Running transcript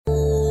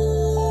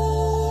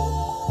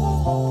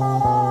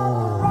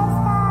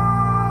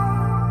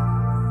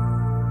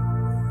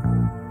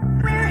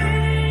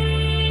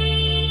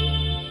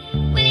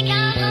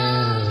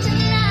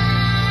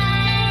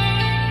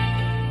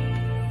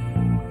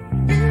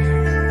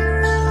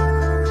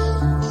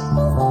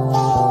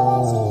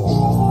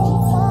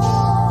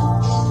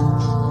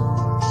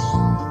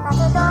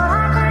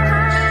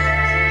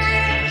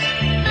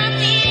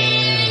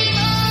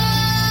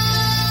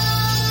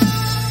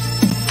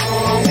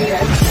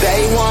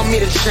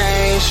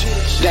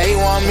They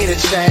want me to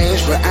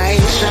change, but I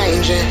ain't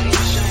changing.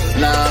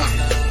 Nah,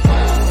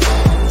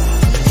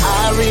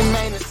 I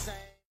remain the same.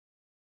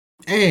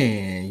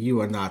 And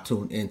you are now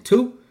tuned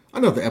into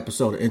another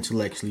episode of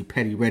Intellectually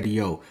Petty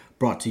Radio,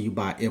 brought to you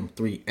by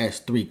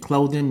M3S3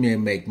 Clothing.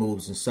 Men make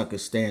moves and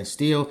suckers stand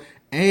still.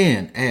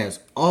 And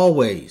as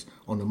always,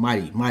 on the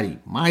mighty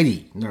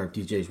Nerve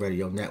DJs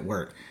Radio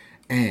Network.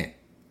 And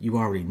you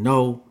already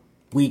know,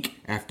 week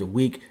after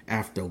week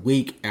after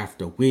week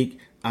after week,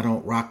 I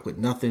don't rock with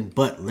nothing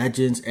but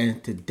legends,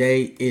 and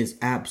today is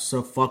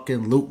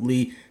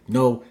abso-fucking-lutely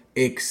no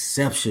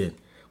exception.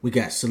 We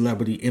got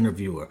celebrity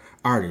interviewer,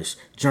 artist,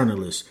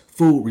 journalist,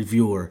 food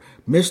reviewer,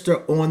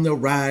 Mr. On the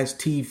Rise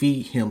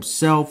TV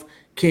himself,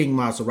 King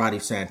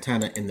Mazarati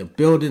Santana in the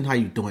building. How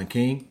you doing,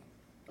 King?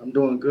 I'm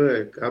doing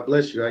good. God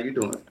bless you. How you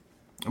doing?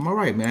 I'm all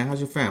right, man. How's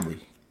your family?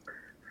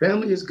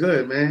 Family is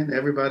good, man.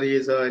 Everybody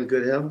is in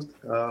good health.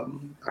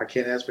 I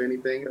can't ask for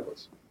anything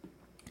else.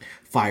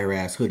 Fire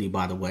ass hoodie,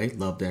 by the way.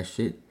 Love that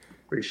shit.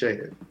 Appreciate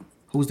it.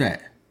 Who's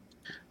that?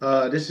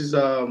 This is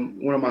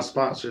one of my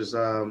sponsors.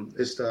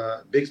 It's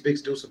the Big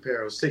Deuce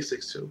Apparel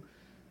 662.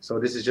 So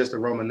this is just the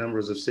Roman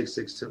numbers of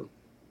 662.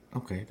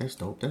 Okay, that's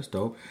dope. That's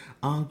dope.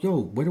 Yo,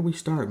 where do we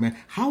start, man?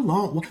 How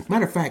long?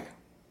 Matter of fact,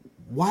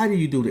 why do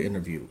you do the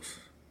interviews?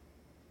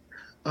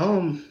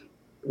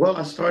 Well,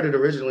 I started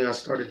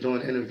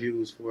doing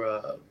interviews for,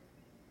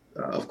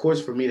 of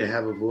course, for me to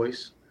have a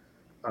voice.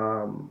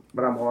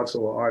 But I'm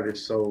also an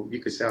artist, so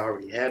you could say I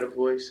already had a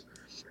voice.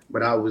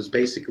 But I was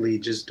basically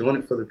just doing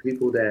it for the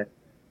people that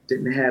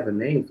didn't have a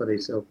name for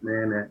themselves,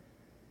 man, that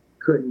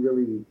couldn't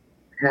really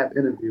have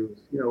interviews.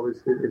 You know,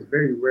 it's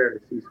very rare to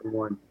see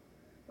someone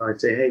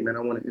say, "Hey, man, I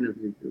want to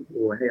interview you,"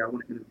 or "Hey, I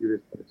want to interview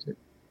this person,"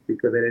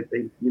 because they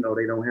they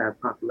don't have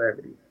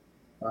popularity.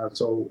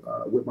 So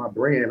with my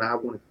brand, I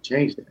wanted to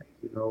change that,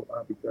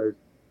 because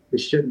it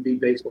shouldn't be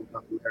based on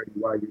popularity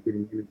while you're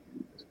getting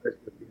interviewed,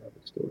 especially if you have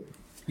a story.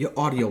 Your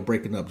audio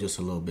breaking up just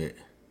a little bit.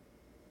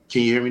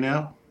 Can you hear me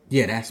now?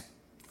 Yeah, that's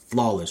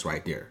flawless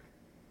right there.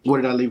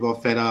 What did I leave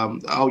off at?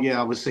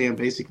 I was saying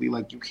basically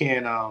like you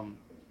can't.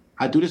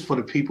 I do this for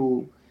the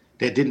people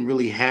that didn't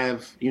really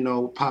have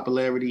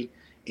popularity,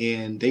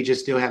 and they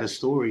just still had a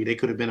story. They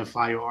could have been a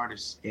fire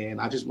artist, and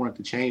I just wanted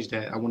to change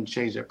that. I want to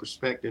change that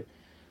perspective.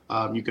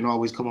 You can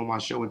always come on my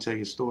show and tell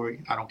your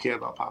story. I don't care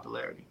about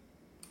popularity.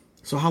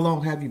 So how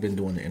long have you been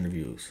doing the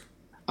interviews?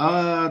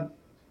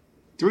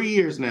 3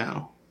 years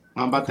now.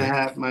 I'm about to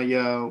have my,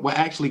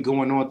 actually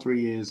going on 3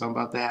 years. I'm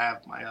about to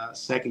have my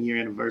second year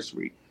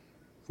anniversary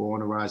for On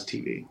the Rise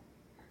TV.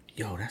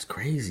 Yo, that's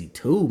crazy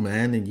too,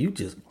 man. And you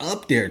just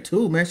up there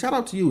too, man. Shout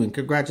out to you and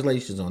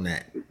congratulations on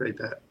that. Appreciate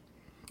that.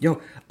 Yo,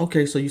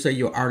 okay, so you say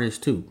you're an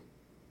artist too?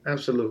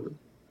 Absolutely.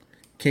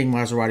 King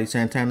Mazarati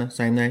Santana,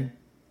 same name?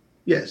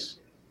 Yes.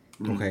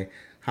 Mm-hmm. Okay.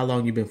 How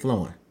long you been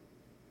flowing?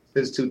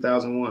 Since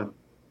 2001.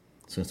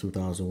 Since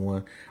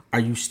 2001. Are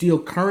you still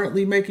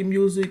currently making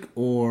music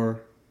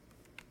or...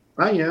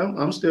 I am.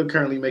 I'm still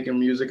currently making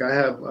music. I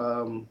have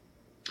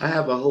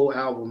a whole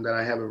album that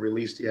I haven't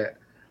released yet,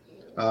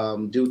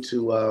 due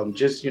to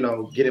just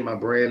getting my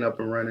brand up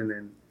and running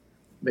and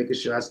making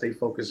sure I stay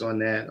focused on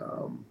that.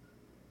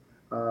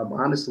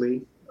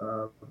 Honestly,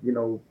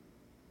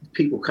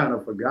 people kind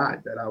of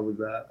forgot that I was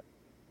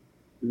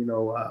an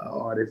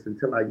artist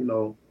until I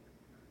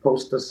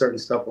post a certain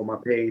stuff on my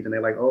page, and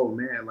they're like, "Oh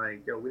man,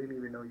 like yo, we didn't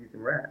even know you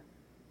can rap.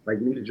 Like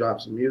you need to drop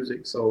some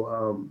music."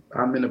 So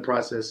I'm in the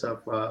process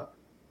of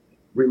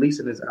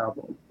releasing this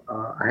album.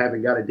 I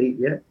haven't got a date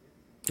yet,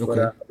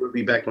 but we'll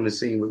be back on the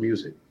scene with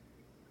music.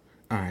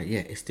 All right, yeah,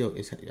 I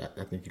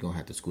think you're gonna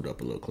have to scoot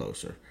up a little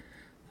closer.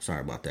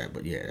 Sorry about that,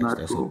 but yeah,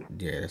 that's cool.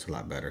 That's a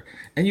lot better.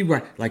 And you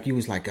right, like you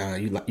was like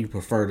you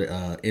prefer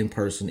the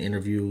in-person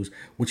interviews,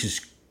 which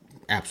is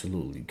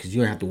absolutely because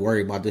you don't have to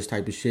worry about this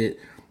type of shit,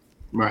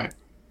 right?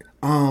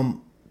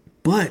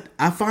 But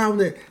I found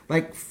that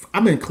like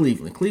I'm in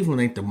Cleveland. Cleveland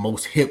ain't the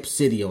most hip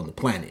city on the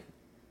planet.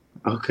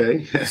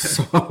 Okay.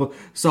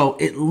 so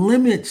it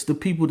limits the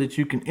people that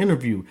you can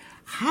interview.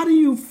 How do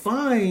you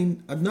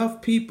find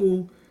enough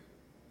people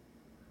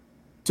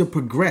to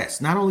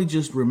progress, not only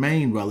just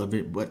remain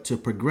relevant, but to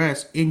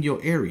progress in your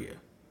area?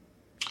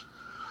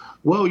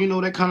 Well,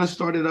 that kind of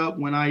started up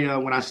when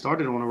I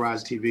started on the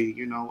Rise TV.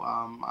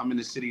 I'm in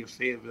the city of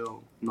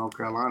Fayetteville, North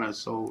Carolina.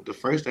 So the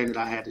first thing that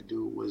I had to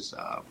do was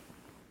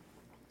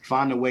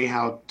find a way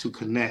how to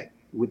connect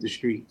with the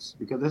streets,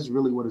 because that's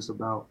really what it's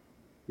about.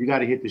 You got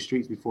to hit the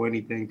streets before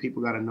anything.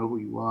 People got to know who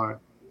you are.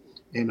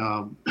 And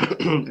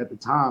at the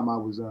time, I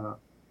was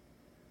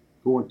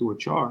going through a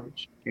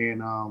charge,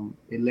 and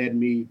it led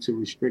me to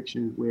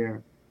restrictions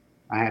where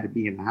I had to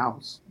be in the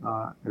house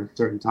at a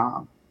certain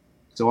time.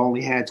 So I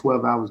only had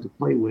 12 hours to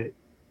play with.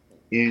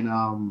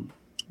 And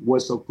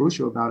what's so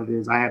crucial about it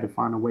is I had to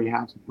find a way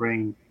how to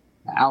bring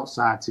the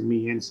outside to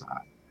me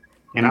inside.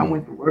 And I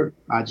went to work.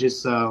 I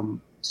just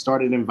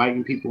started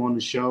inviting people on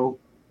the show.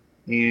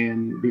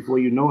 And before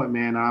you know it,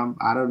 man,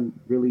 I don't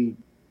really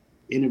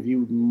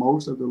interviewed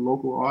most of the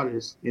local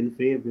artists in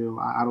Fayetteville.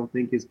 I don't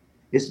think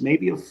it's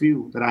maybe a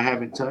few that I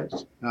haven't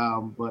touched,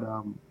 but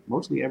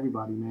mostly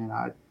everybody, man.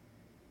 I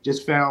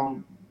just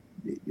found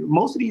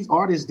most of these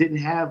artists didn't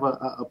have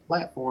a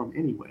platform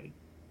anyway.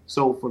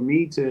 So for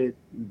me to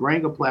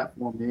bring a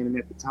platform in, and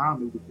at the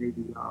time it was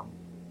maybe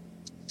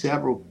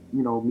several,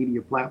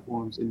 media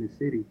platforms in the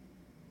city,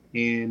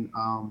 and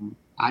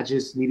I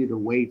just needed a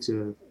way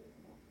to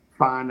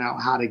find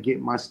out how to get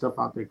my stuff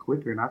out there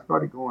quicker, and I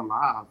started going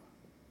live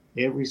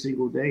every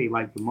single day,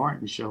 like the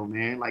Martin Show,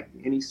 man. Like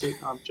any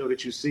sitcom show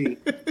that you see,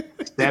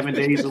 7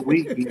 days a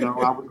week. I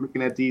was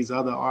looking at these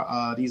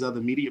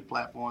other media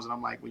platforms, and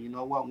I'm like, well, you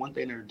know what? One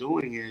thing they're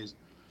doing is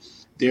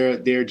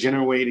they're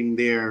generating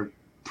their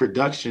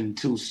production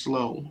too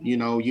slow.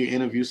 You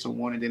interview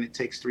someone, and then it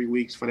takes 3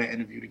 weeks for that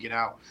interview to get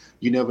out.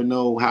 You never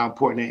know how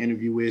important that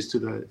interview is to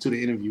the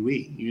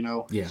interviewee.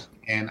 Yeah.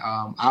 And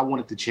I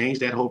wanted to change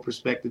that whole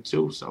perspective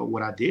too. So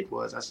what I did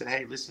was I said,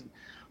 hey, listen,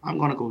 I'm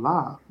gonna go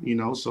live.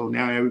 So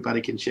now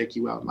everybody can check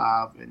you out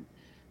live, and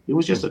it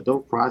was just a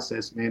dope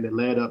process, man, that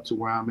led up to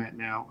where I'm at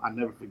now. I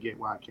never forget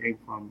where I came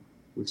from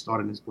with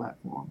starting this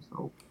platform.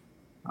 So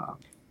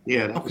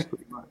yeah, that was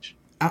pretty much.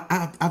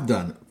 I've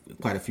done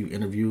quite a few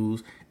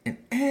interviews, and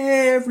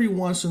every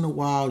once in a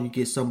while you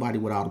get somebody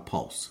without a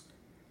pulse.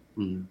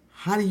 Mm-hmm.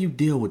 How do you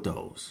deal with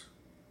those?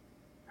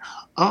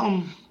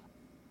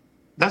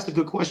 That's a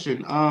good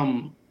question.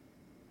 Well,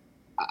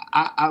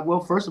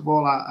 first of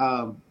all,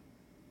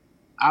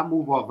 I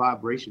move off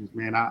vibrations,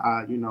 man.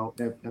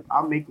 If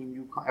I'm making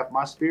you, if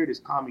my spirit is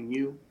calming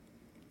you,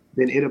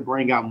 then it'll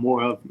bring out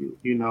more of you.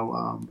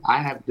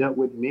 I have dealt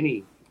with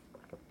many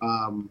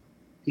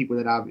people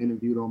that I've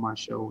interviewed on my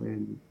show,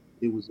 and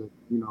it was a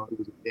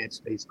dead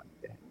space like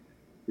that.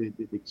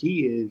 The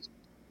key is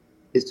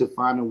to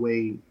find a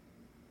way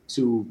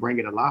to bring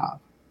it alive,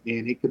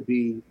 and it could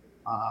be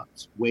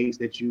ways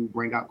that you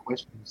bring out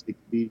questions. It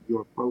could be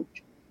your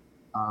approach.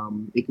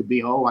 It could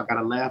be, oh, I got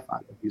a laugh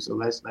out of you, so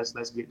let's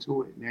get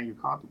to it. Now you're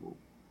comfortable.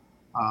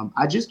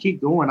 I just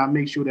keep going. I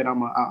make sure that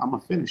I'm a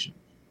finisher.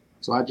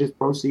 So I just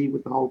proceed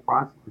with the whole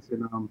process,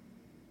 and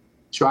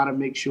try to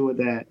make sure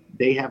that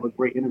they have a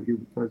great interview,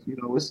 because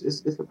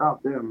it's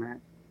about them,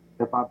 man.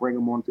 If I bring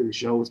them onto the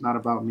show, it's not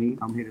about me.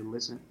 I'm here to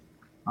listen.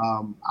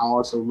 I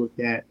also look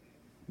at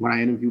when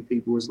I interview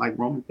people, it's like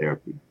Roman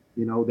therapy.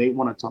 They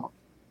want to talk.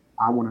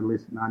 I want to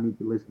listen. I need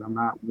to listen. I'm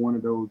not one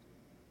of those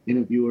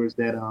interviewers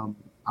that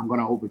I'm going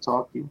to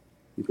overtalk you,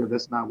 because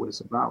that's not what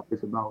it's about.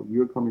 It's about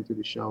you're coming to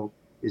the show.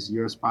 It's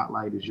your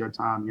spotlight. It's your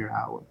time, your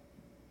hour.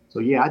 So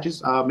yeah, I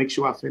just make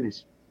sure I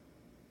finish.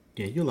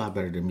 Yeah, you're a lot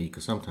better than me,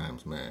 because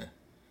sometimes, man,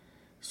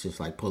 it's just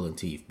like pulling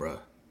teeth, bro.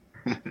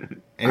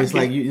 And it's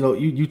like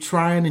you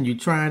trying and you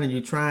trying and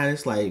you trying.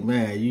 It's like,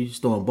 man, you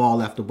just throwing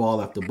ball after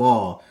ball after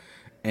ball,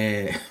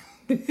 and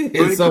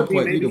at some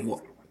point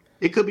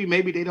it could be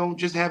maybe they don't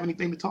just have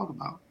anything to talk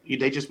about.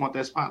 They just want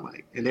that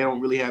spotlight, and they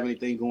don't really have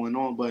anything going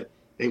on, but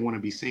they want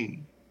to be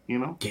seen.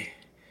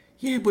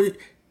 Yeah, but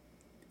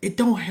it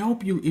don't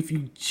help you if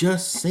you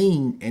just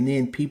sing and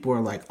then people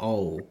are like,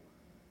 oh,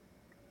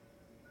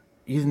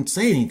 you didn't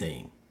say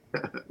anything.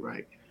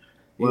 Right.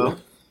 Well,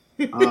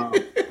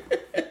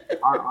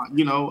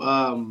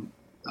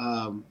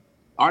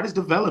 artist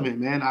development,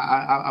 man.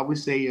 I would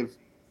say if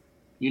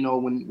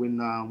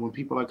when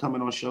people are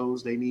coming on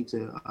shows, they need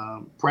to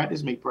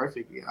practice make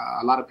perfect.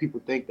 A lot of people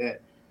think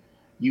that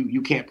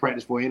you can't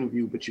practice for an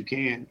interview, but you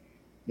can.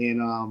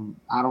 And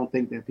I don't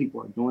think that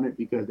people are doing it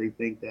because they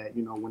think that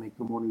when they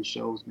come on these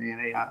shows, man,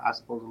 hey, I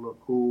supposed to look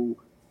cool.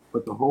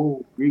 But the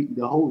whole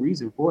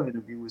reason for an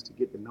interview is to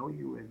get to know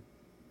you and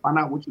find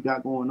out what you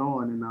got going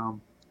on. And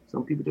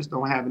some people just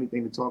don't have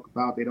anything to talk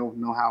about. They don't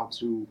know how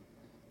to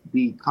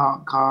be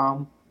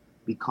calm,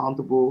 be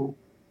comfortable,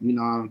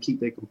 keep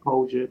their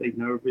composure. They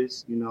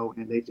nervous,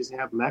 and they just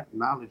have lack of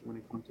knowledge when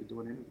it comes to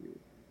doing interviews.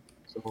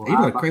 So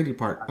the crazy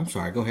part. I'm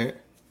sorry. Go ahead.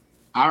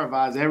 I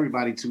advise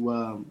everybody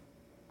to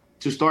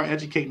start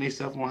educating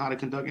themselves on how to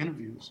conduct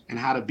interviews and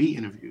how to be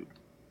interviewed.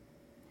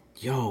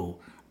 Yo,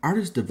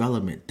 artist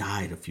development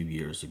died a few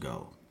years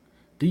ago.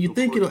 Do you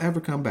think it'll ever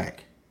come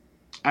back?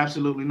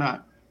 Absolutely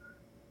not.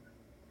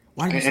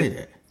 Why do you say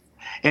that?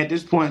 At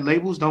this point,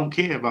 labels don't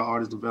care about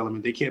artist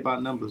development. They care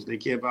about numbers. They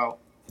care about,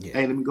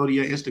 hey, let me go to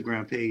your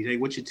Instagram page. Hey,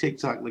 what's your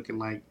TikTok looking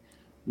like?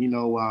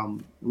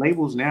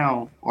 Labels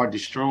now are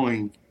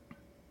destroying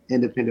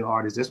independent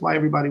artists. That's why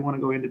everybody want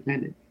to go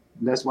independent.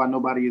 That's why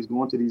nobody is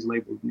going to these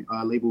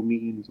label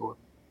meetings or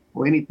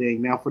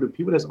anything. Now, for the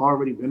people that's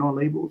already been on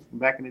labels from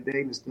back in the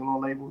day and still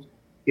on labels,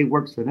 it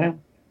works for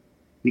them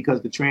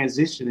because the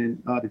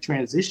transition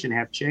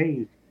have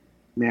changed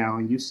now,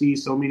 and you see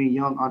so many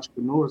young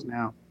entrepreneurs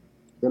now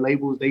The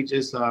labels, they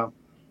just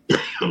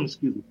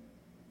excuse me,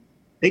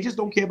 they just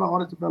don't care about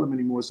artist development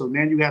anymore. So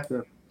now you have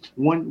to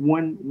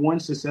one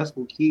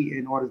successful key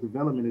in artist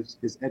development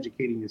is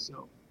educating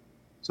yourself.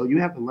 So you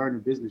have to learn the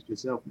business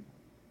yourself now,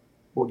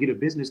 or get a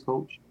business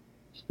coach.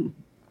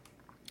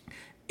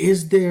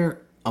 Is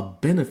there a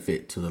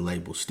benefit to the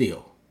label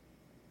still?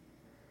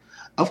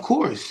 Of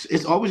course,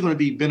 it's always going to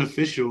be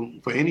beneficial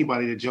for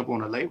anybody to jump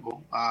on a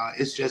label.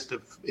 It's just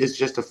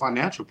a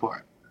financial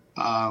part,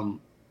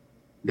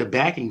 the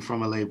backing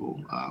from a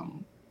label.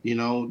 You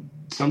know,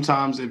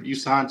 sometimes if you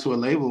sign to a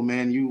label,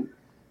 man, you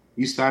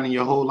signing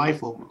your whole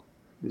life over.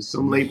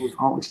 Some labels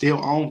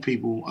still own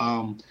people.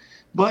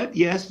 But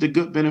yes, the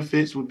good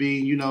benefits would be,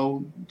 you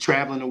know,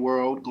 traveling the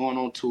world, going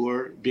on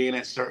tour, being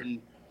at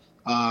certain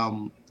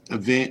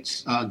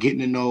events, getting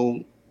to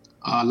know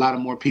a lot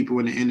of more people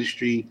in the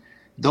industry.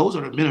 Those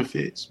are the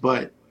benefits.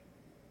 But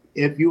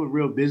if you're a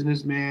real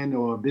businessman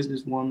or a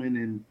businesswoman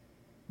and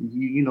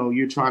you know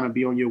you're trying to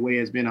be on your way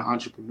as being an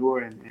entrepreneur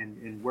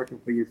and working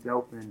for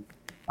yourself and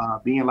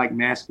being like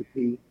Master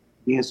P,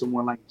 being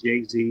someone like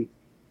Jay-Z,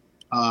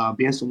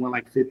 being someone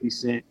like 50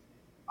 Cent,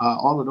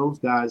 all of those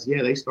guys,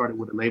 yeah, they started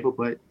with a label,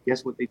 but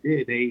guess what they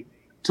did? They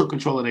took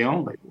control of their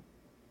own label,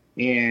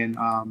 and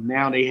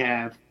now they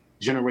have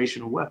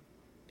generational wealth.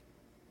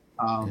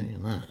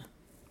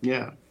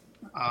 Yeah,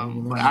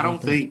 but I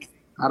don't think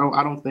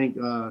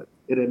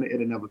it'll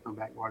never come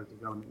back to artist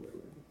development with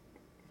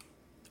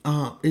a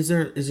label. Is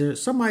there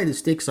somebody that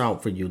sticks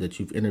out for you that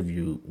you've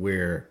interviewed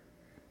where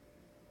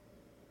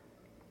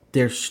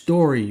their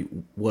story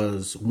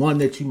was one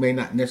that you may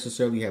not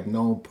necessarily have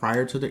known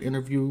prior to the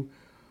interview,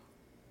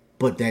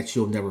 but that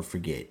you'll never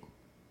forget?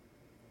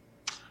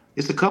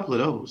 It's a couple of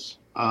those.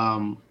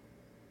 I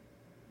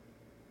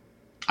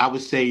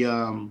would say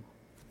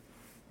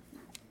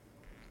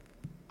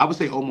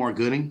Omar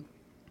Gooding.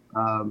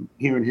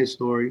 Hearing his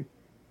story,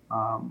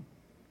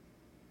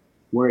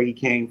 where he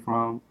came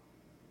from,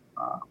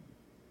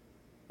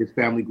 his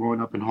family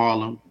growing up in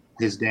Harlem.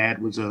 His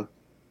dad was had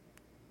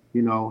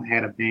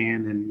a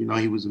band, and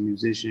he was a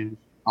musician,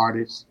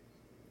 artist.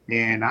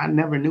 And I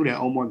never knew that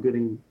Omar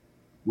Gooding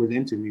was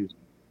into music.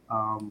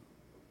 I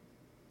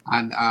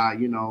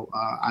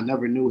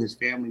never knew his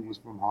family was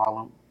from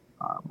Harlem.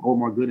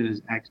 Omar Gooding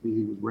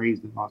he was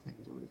raised in Los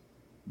Angeles,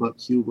 but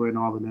Cuba and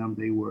all of them,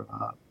 they were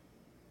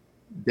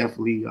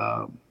definitely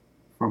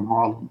from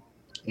Harlem.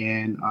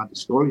 And the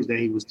stories that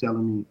he was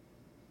telling me,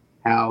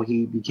 how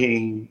he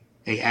became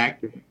a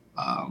actor,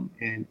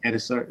 and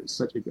at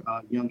such a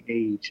young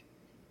age.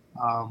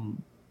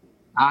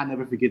 I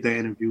never forget that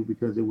interview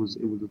because it was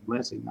a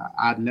blessing.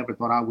 I never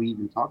thought I would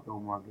even talk to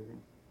Omar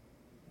Gooding.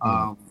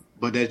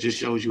 But that just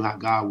shows you how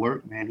God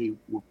worked, man. He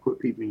will put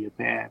people in your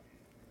path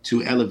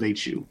to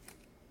elevate you.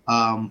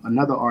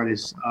 Another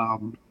artist,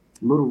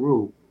 Little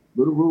Rue.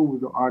 Little Rue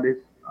was an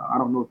artist. I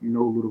don't know if you know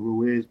who Little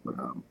Rue is, but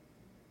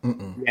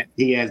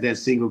he has that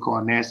single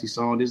called Nasty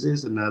Song. This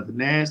is another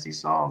nasty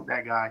song,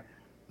 that guy.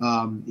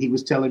 He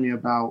was telling me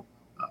about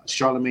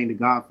Charlamagne the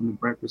God from the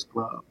Breakfast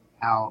Club,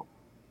 how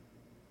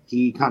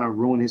he kind of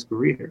ruined his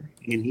career.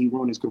 And he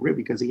ruined his career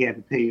because he had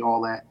to pay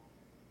all that.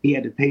 He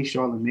had to pay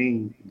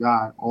Charlamagne the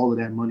God all of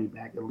that money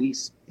back, at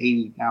least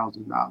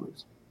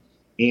 $80,000.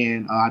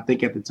 And I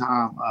think at the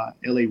time,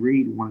 L.A.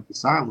 Reid wanted to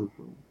sign Little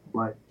Rue,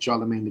 but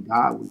Charlamagne the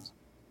God was,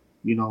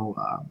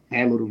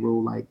 had Little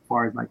Rue like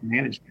far as like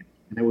management.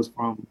 And it was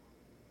from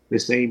the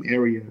same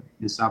area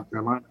in South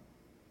Carolina.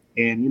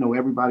 And,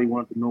 everybody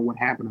wanted to know what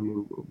happened to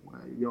Little Rue.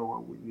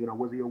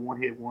 Was he a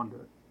one-hit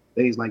wonder?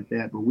 Things like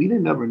that. But we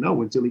didn't ever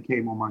know until he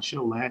came on my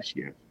show last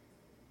year.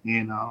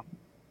 And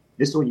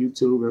it's on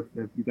YouTube.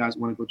 If you guys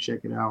want to go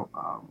check it out,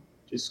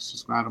 just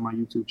subscribe to my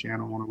YouTube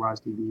channel on Rise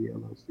TV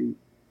LLC.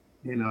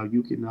 And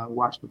you can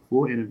watch the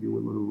full interview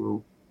with Little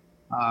Rue.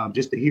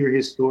 Just to hear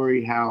his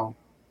story, how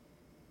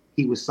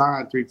he was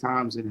signed 3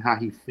 times and how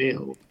he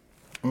failed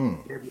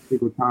every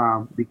single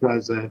time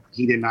because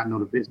he did not know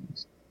the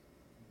business.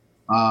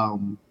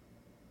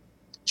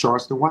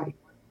 Charleston White.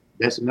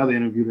 That's another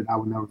interview that I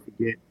would never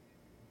forget.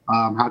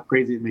 How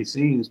crazy it may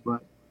seem,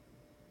 but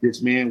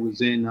this man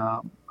was in,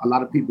 a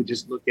lot of people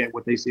just look at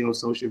what they see on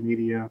social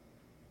media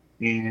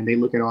and they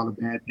look at all the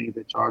bad things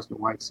that Charleston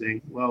White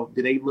say. Well,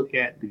 did they look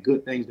at the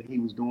good things that he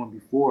was doing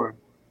before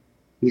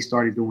he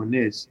started doing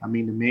this? I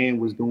mean, the man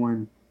was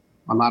doing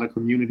a lot of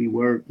community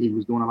work. He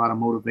was doing a lot of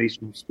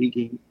motivational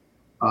speaking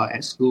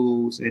at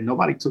schools, and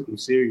nobody took him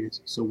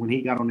serious. So when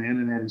he got on the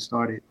internet and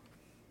started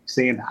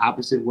saying the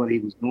opposite of what he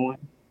was doing,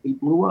 he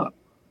blew up.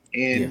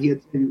 And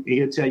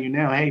he'll tell you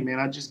now, hey, man,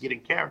 I just get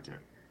in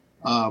character.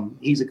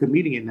 He's a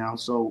comedian now.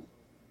 So,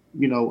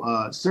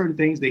 certain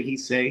things that he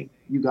say,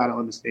 you got to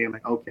understand,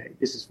 like, okay,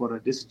 this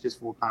is just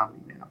for comedy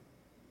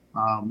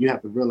now. You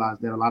have to realize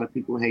that a lot of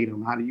people hate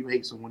him. How do you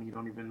hate someone you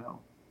don't even know?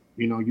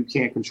 You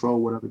can't control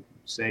what other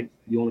people say.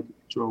 You only can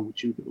control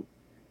what you do.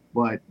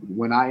 But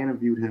when I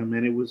interviewed him,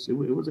 man, it was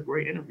a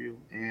great interview.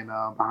 And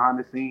behind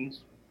the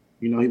scenes,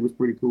 he was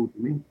pretty cool to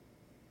me.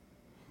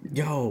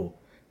 Yo,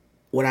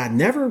 what I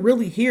never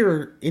really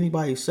hear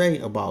anybody say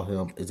about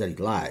him is that he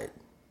lied.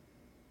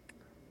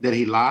 That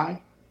he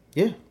lied?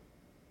 Yeah.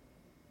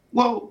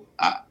 Well,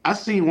 I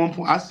seen one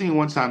point. I seen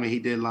one time that he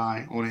did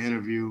lie on an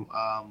interview.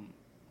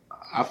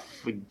 I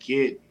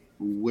forget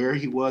where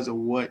he was or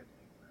what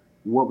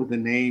was the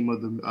name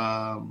of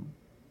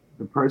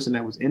the person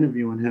that was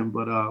interviewing him,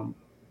 but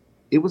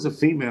it was a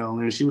female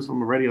and she was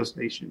from a radio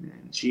station,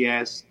 and she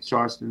asked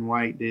Charleston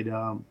White, did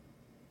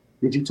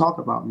you talk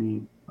about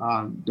me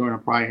during a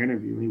prior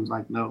interview? And he was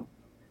like, no.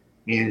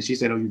 And she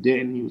said, oh, you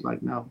didn't? He was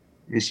like, no.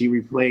 And she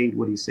replayed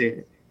what he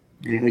said,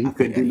 and he I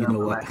couldn't think do you nothing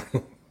know but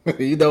what. laugh.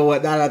 You know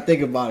what? Now that I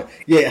think about it,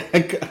 yeah,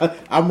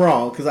 I'm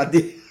wrong because I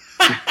did.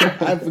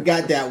 I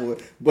forgot that one,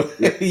 but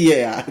Yeah,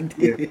 yeah, I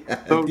yeah. did.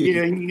 I So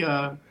yeah,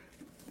 did.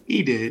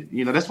 he did.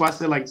 You know, that's why I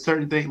said like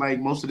certain things, like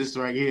most of this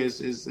right here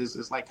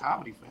is like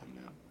comedy for him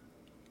now.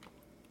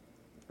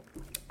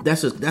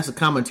 That's a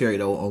commentary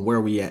though on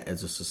where we at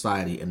as a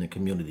society and the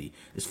community.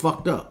 It's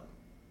fucked up.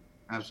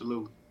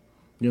 Absolutely.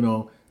 You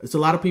know, it's a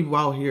lot of people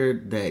out here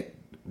that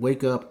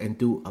wake up and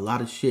do a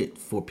lot of shit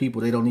for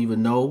people they don't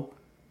even know,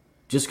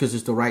 just because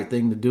it's the right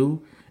thing to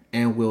do,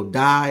 and will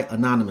die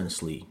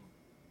anonymously.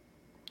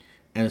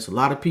 And it's a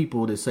lot of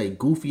people that say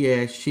goofy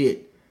ass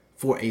shit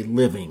for a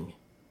living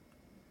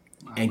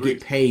I and agree.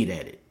 get paid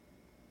at it.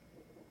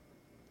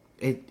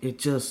 It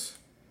just,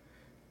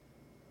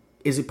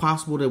 is it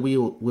possible that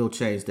we'll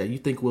change that? You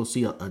think we'll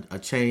see a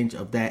change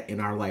of that in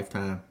our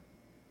lifetime?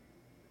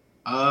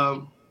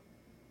 Um,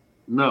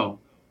 no,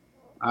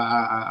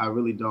 I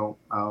really don't.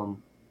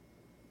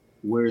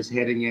 Where it's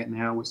heading at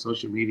now with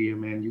social media,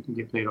 man, you can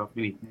get paid off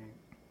anything.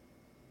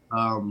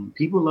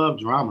 People love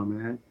drama,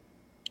 man.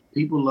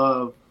 People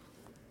love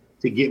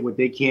to get what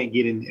they can't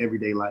get in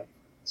everyday life.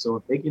 So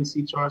if they can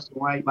see Charleston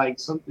White, like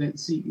something,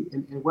 see,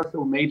 and what's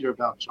so major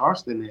about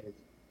Charleston is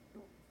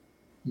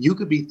you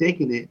could be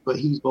thinking it, but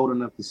he's bold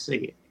enough to say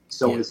it.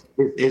 So Yeah.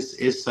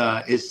 it's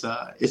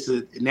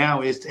a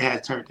now it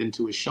has turned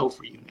into a show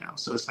for you now.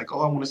 So it's like,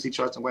 oh, I want to see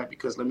Charleston White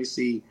because let me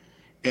see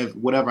if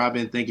whatever I've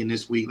been thinking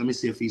this week, let me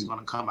see if he's going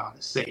to come out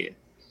and say it.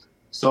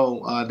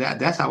 So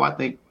that's how I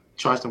think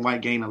Charleston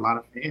White gained a lot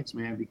of fans,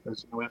 man.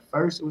 Because at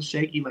first it was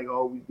shaky, like,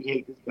 oh, we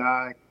hate this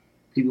guy,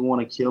 people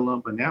want to kill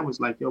him, but now it's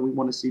like, yo, we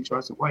want to see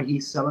Charleston White.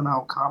 He's selling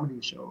out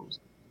comedy shows,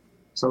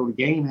 so the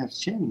game has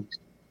changed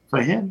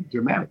for him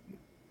dramatically.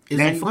 Is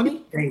Now he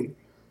funny?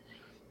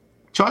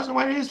 Charleston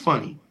White is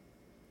funny.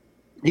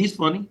 He's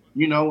funny,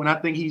 and I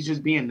think he's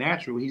just being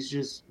natural. He's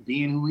just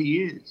being who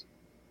he is,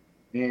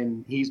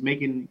 and he's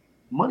making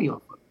money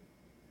off of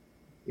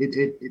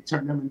it. It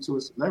turned him into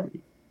a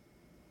celebrity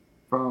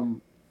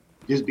from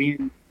just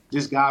being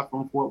this guy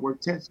from Fort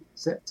Worth,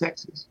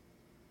 Texas.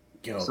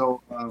 Yo,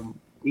 So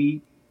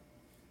he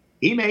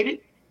made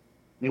it,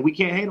 and we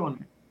can't hate on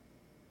that.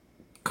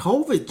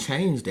 COVID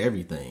changed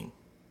everything.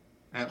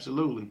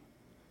 Absolutely.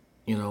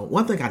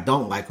 One thing I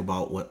don't like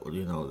about what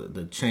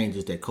the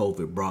changes that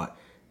COVID brought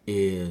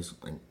is,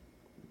 like,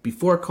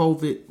 before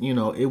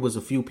COVID, it was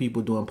a few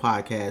people doing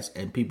podcasts,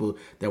 and people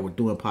that were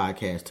doing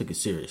podcasts took it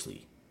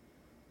seriously.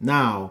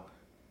 Now,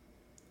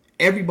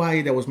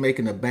 everybody that was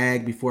making a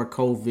bag before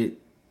COVID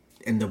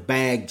and the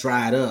bag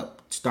dried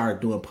up started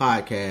doing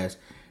podcasts,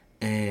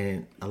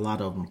 and a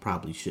lot of them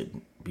probably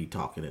shouldn't be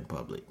talking in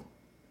public.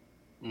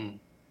 Mm.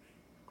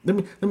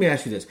 Let me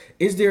ask you this: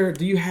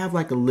 do you have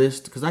like a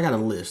list? Because I got a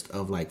list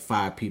of like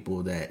 5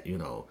 people that,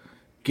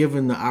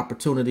 given the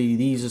opportunity,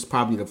 these is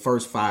probably the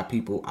first 5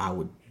 people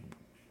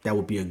that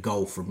would be a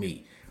go for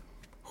me.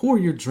 Who are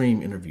your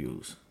dream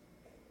interviews?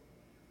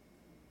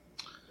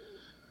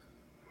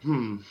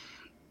 I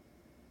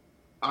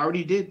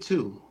already did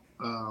 2.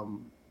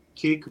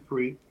 Kid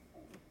Capri.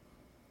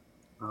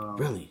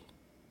 Really?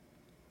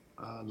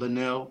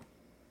 Linnell,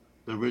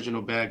 the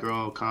original Bad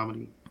Girl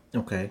comedy.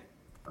 Okay.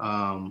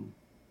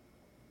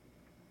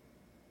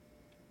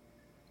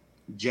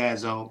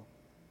 Jazzo,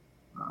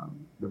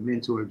 the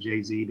mentor of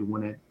Jay-Z, the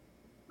one that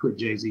put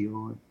Jay-Z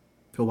on.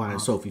 Hawaiian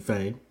Sophie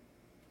Fame.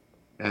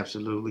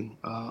 Absolutely.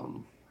 I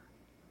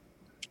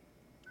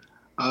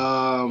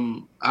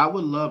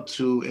would love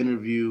to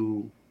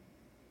interview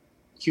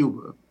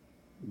Cuba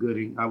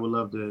Gooding. I would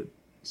love to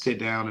sit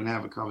down and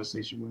have a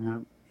conversation with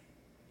him.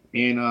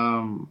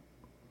 And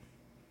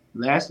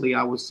lastly,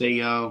 I would say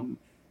I'm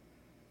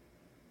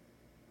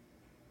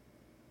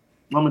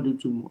gonna do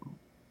 2 more.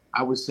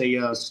 I would say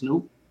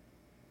Snoop,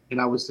 and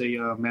I would say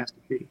Master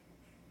P.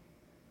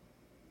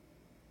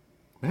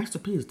 Master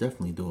P is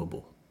definitely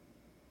doable.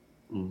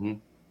 Mm-hmm.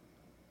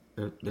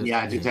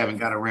 I just haven't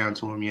got around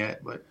to him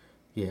yet, but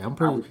yeah, I'm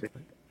pretty.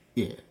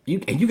 Yeah,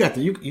 you got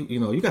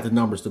the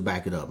numbers to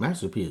back it up.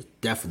 Master P is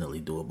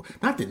definitely doable.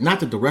 Not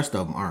that the rest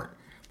of them aren't,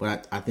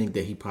 but I think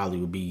that he probably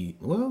would be.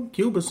 Well,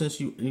 Cuba, since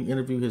you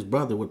interview his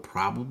brother, would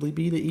probably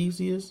be the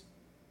easiest.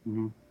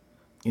 Mm-hmm.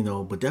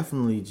 But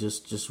definitely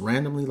just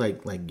randomly,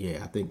 like yeah,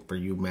 I think for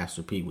you,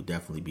 Master P would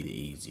definitely be the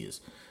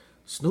easiest.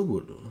 Snoop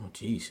would,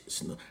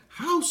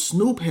 how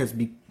Snoop has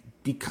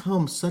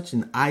become such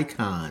an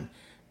icon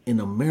in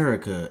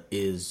America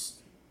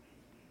is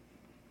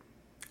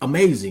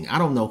amazing. I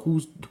don't know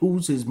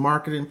who's his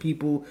marketing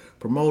people,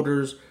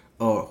 promoters,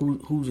 or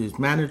who's his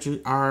managers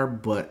are,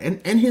 but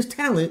and his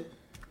talent.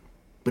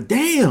 But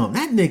damn,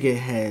 that nigga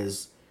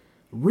has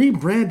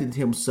rebranded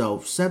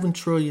himself 7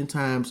 trillion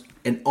times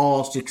and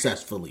all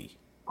successfully.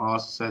 All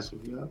successful,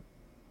 yeah.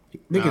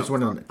 Niggas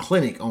running a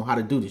clinic on how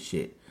to do the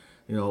shit.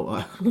 You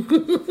know.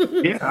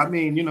 Yeah, I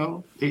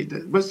mean,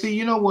 but see,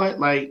 you know what?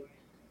 Like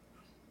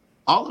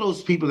all of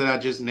those people that I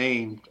just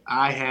named,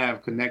 I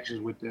have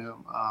connections with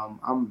them.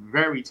 I'm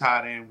very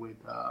tied in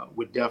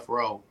with Death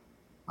Row.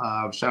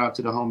 Shout out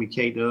to the homie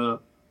K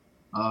Dub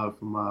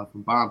from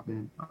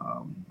Bompton.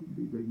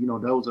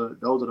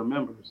 Those are the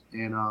members,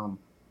 and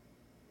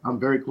I'm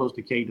very close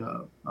to K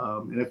Dub.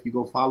 And if you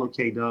go follow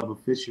K Dub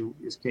official,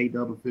 it's K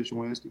Dub official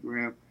on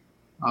Instagram.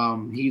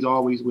 He's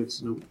always with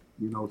Snoop,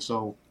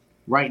 So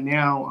right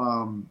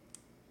now,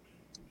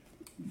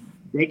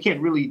 they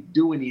can't really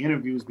do any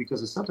interviews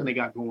because it's something they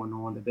got going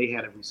on that they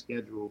had to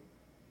reschedule,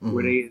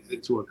 where they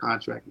into a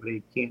contract where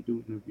they can't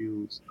do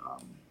interviews.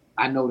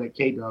 I know that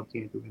K Dub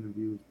can't do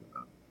interviews,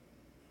 but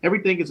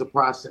everything is a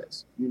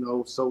process,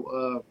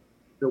 So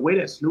the way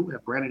that Snoop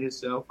had branded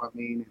himself, I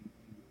mean,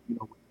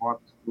 with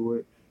Marcus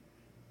Stewart,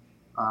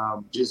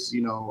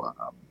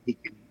 he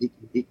can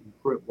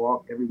crip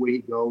walk everywhere he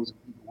goes,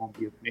 and people won't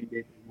be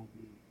offended. He won't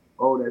be,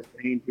 oh, that's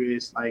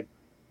dangerous. Like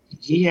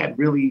he had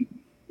really,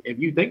 if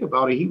you think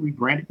about it, he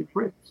rebranded the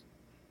Crips.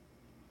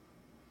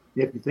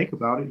 If you think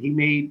about it, he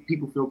made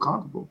people feel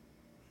comfortable.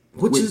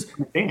 Which is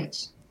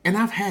dance. And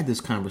I've had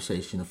this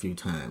conversation a few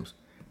times.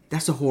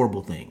 That's a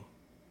horrible thing.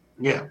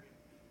 Yeah.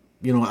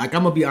 Like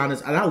I'm gonna be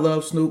honest, and I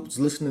love Snoop. Was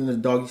listening to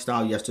Doggy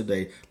Style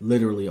yesterday,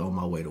 literally on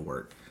my way to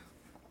work.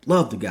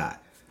 Love the guy.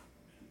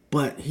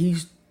 But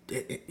he's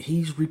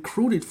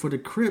recruited for the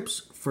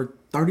Crips for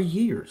 30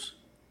 years.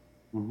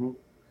 Mm-hmm.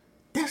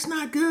 That's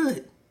not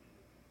good.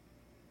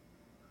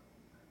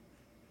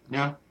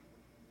 Yeah.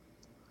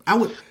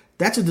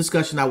 That's a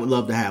discussion I would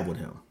love to have with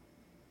him.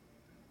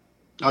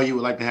 Oh, you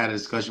would like to have a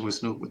discussion with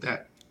Snoop with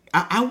that?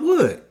 I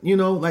would,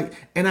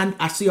 and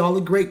I see all the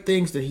great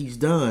things that he's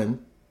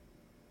done.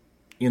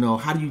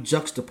 How do you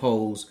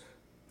juxtapose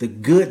the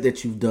good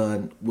that you've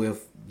done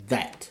with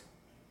that?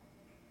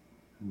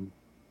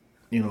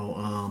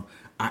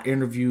 I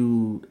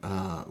interviewed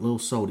Lil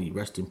Sodi,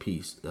 rest in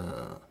peace,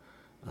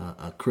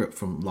 a Crip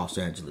from Los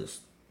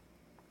Angeles.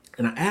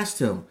 And I asked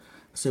him,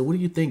 I said, what do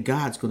you think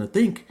God's going to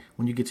think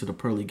when you get to the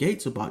pearly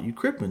gates about you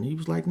cripping? He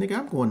was like, nigga,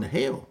 I'm going to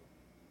hell.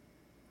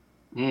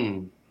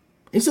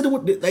 He said,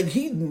 like,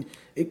 he didn't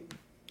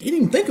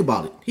even think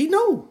about it. He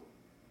knew.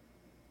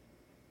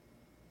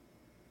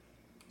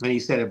 And he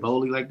said it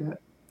boldly like that?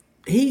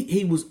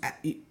 He was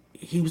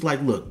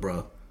like, look,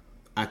 bro,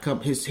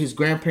 his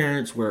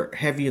grandparents were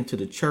heavy into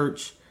the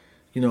church.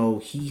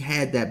 He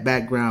had that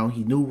background.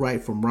 He knew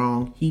right from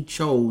wrong. He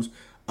chose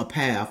a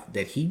path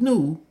that he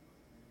knew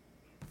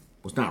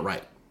was not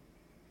right.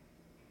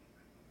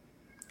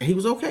 And he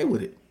was okay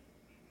with it.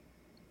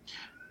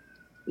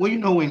 Well,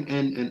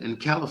 in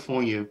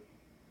California,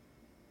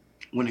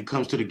 when it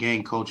comes to the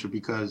gang culture,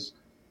 because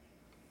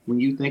when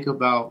you think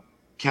about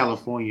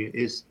California,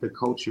 the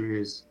culture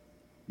is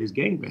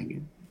gang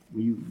banging.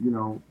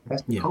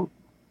 That's the culture.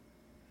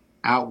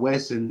 Out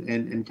west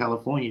in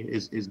California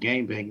is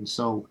gang banging.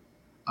 So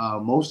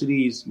most of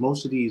these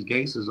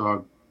gangsters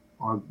are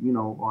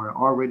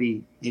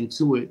already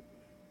into it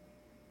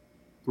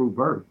through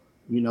birth.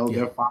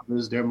 Their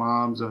fathers, their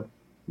moms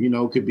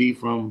could be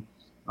from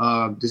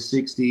the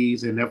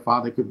 60s, and their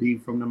father could be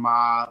from the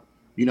mob.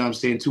 What I'm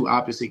saying? Two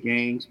opposite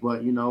gangs,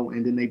 but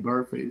and then they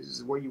birth. This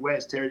is where you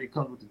at. Territory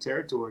comes with the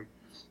territory,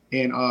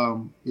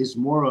 and it's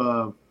more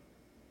of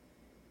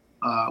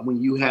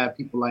when you have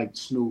people like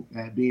Snoop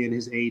at being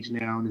his age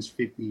now in his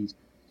 50s.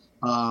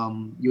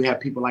 You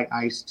have people like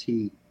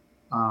Ice-T.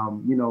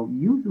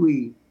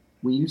 Usually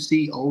when you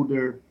see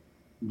older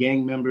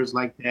gang members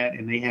like that,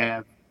 and they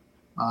have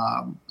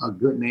a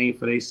good name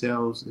for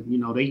themselves,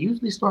 they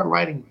usually start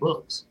writing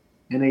books,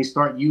 and they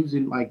start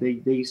using, like,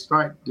 they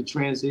start the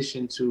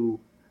transition to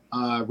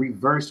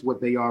reverse what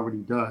they already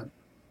done.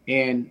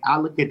 And I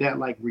look at that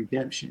like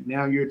redemption.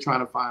 Now you're trying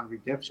to find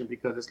redemption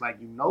because it's like,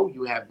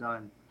 you have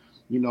done,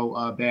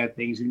 bad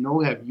things. You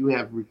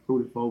have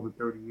recruited for over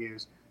 30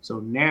 years. So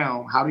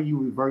now how do you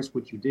reverse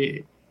what you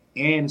did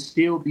and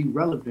still be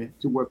relevant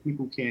to where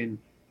people can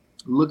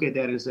look at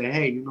that and say,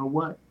 hey, you know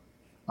what?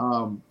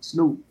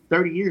 Snoop,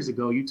 30 years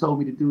ago, you told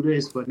me to do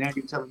this, but now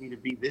you're telling me to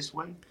be this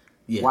way?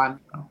 Yeah. Why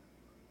now?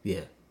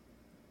 Yeah.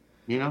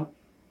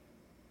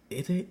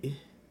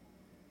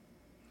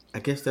 I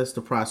guess that's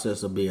the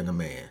process of being a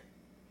man.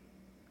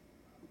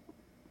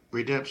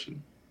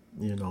 Redemption.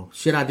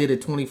 Shit I did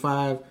at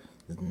 25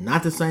 is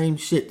not the same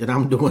shit that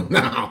I'm doing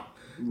now.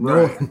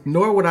 Right.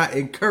 Nor would I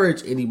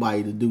encourage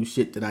anybody to do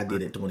shit that I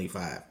did at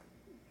 25.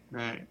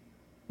 Right.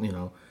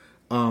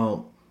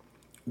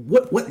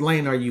 What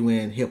lane are you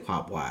in hip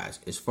hop wise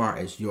as far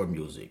as your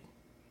music?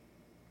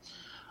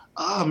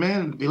 Oh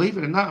man, believe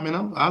it or not,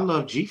 man, I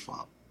love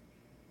G-Funk.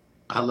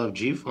 I love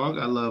G-Funk.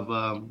 I love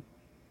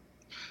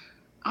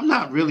I'm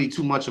not really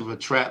too much of a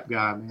trap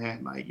guy,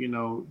 man. Like,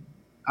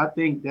 I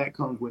think that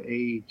comes with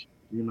age.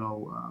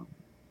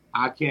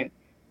 I can't.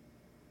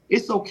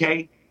 It's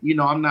okay.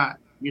 I'm not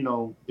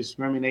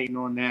discriminating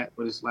on that,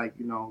 but it's like,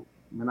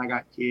 when I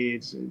got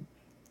kids and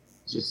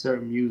just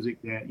certain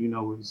music that,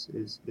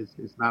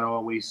 is not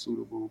always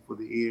suitable for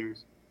the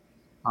ears.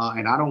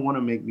 And I don't want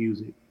to make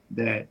music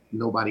that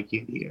nobody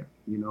can hear.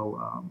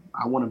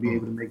 I want to be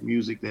able to make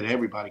music that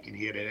everybody can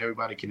hear, that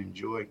everybody can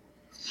enjoy.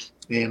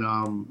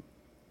 And,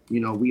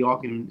 we all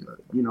can,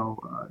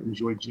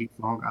 enjoy G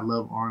Funk. I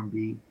love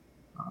R&B.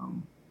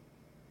 Um,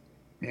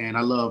 and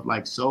I love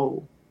like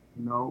soul.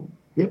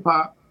 Hip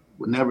hop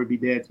would never be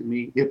dead to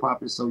me. Hip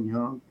hop is so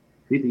young.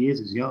 50 years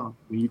is young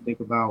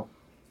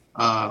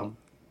um,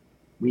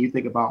 when you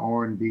think about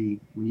R&B,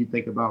 when you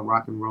think about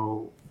rock and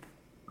roll.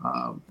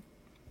 Um,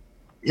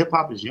 Hip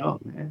hop is young,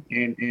 man,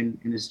 and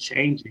it's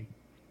changing,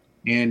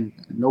 and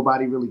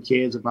nobody really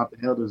cares about the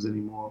elders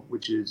anymore,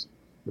 which is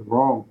the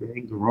wrong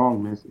thing, the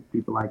wrong message.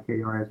 People like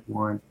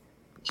KRS-One,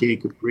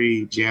 Kid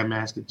Capri, Jam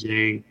Master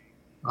Jay,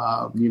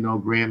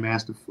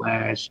 Grandmaster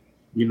Flash,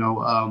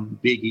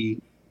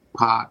 Biggie,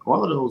 Pac,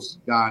 all of those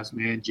guys,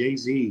 man.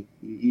 Jay-Z,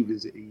 even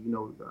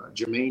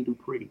Jermaine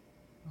Dupri,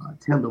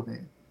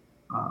 Timbaland,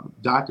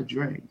 Dr.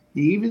 Dre,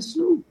 even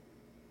Snoop.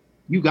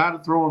 You got to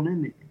throw them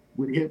in there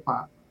with hip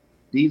hop.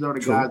 These are the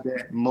True. guys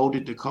that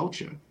molded the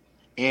culture.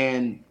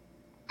 And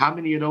how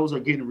many of those are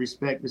getting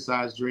respect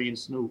besides Dre and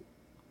Snoop?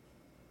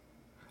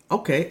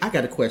 Okay, I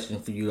got a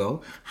question for you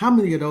though. How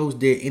many of those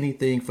did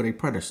anything for their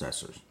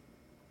predecessors?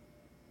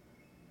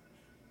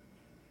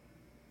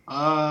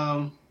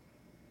 Um,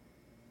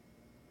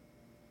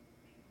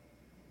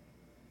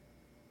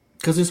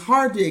 Because it's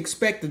hard to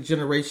expect the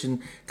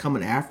generation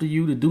coming after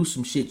you to do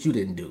some shit you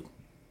didn't do.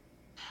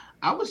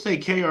 I would say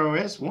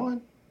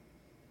KRS-One.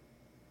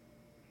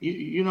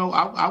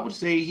 I would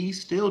say he's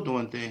still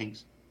doing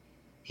things.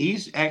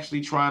 He's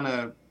actually trying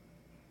to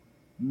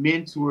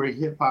mentor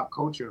hip hop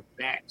culture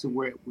back to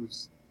where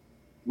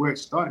it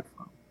started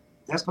from.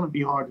 That's going to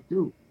be hard to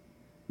do.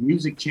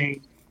 Music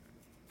changed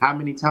how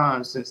many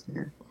times since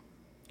then?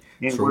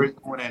 And where True. it's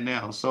going at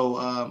now. So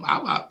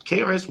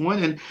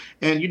KRS-One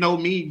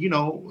and me,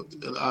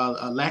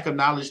 a lack of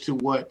knowledge to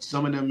what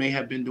some of them may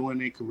have been doing in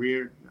their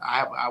career.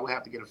 I would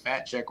have to get a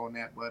fact check on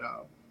that, but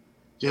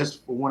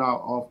just for one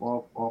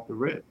off the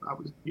rip, I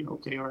was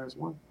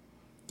KRS-One.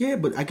 Yeah,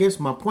 but I guess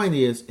my point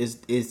is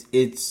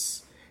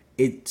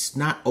it's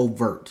not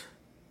overt.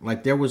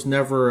 Like there was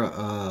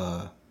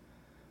never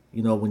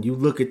when you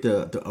look at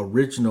the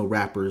original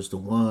rappers, the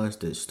ones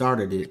that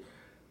started it,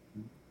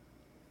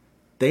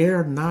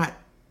 they're not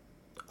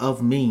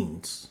of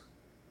means.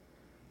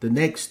 The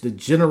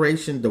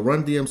generation, the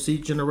Run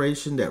DMC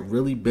generation that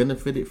really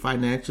benefited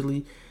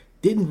financially,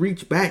 didn't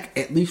reach back,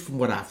 at least from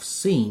what I've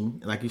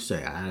seen. Like you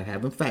say, I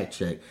haven't fact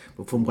checked,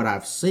 but from what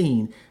I've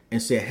seen,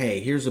 and said, hey,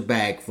 here's a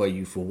bag for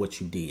you for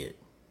what you did.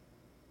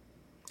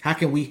 How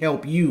can we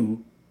help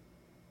you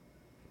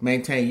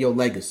maintain your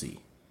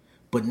legacy?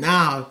 But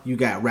now you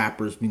got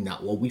rappers,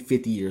 we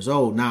 50 years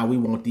old. Now we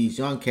want these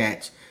young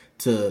cats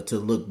to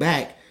look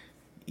back.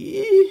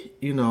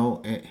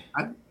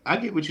 I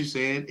get what you're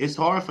saying. It's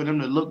hard for them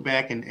to look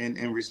back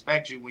and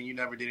respect you when you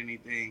never did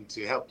anything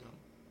to help them.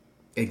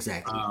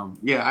 Exactly.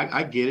 Yeah,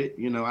 I get it.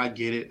 I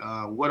get it.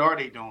 What are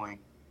they doing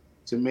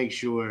to make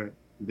sure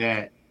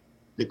that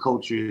the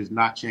culture is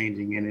not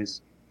changing and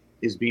is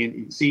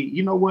being? See,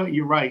 you know what?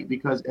 You're right,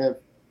 because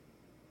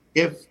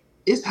if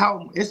it's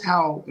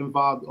how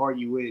involved are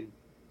you in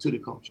to the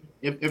culture?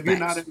 If you're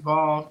not Facts.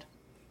 involved,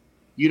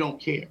 you don't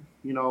care.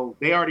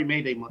 They already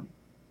made their money.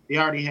 They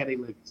already had a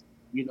legacy.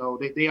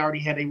 They already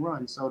had a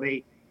run. So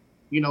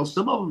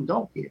some of them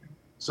don't care.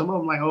 Some of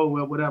them like, oh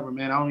well, whatever,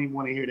 man. I don't even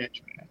want to hear that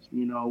trash.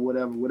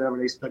 Whatever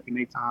they stuck in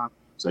their time.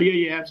 So yeah,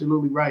 you're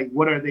absolutely right.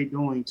 What are they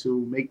doing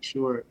to make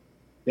sure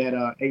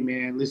that hey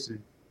man,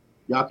 listen,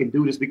 y'all can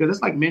do this? Because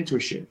it's like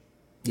mentorship.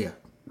 Yeah.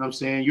 What I'm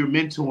saying? You're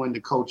mentoring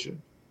the culture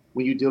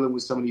when you're dealing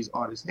with some of these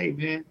artists. Hey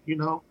man,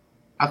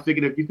 I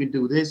figured if you can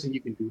do this and you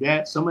can do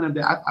that. Some of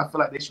them, I feel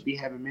like they should be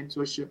having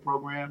mentorship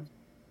programs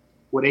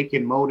where they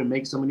can mold and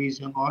make some of these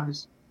young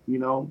artists.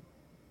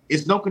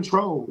 It's no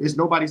control. It's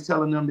nobody's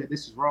telling them that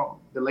this is wrong.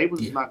 The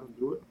labels is Yeah. not going to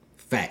do it.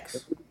 Facts.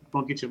 They're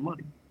going to get your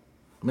money.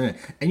 Man.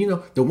 And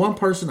the one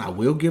person I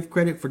will give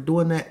credit for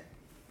doing that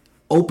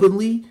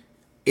openly,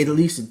 it at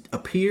least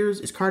appears,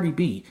 is Cardi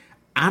B.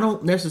 I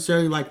don't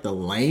necessarily like the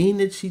lane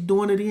that she's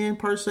doing it in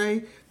per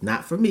se.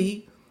 Not for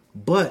me.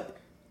 But,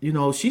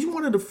 she's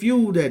one of the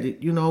few that,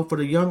 for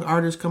the young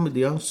artists coming, the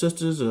young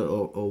sisters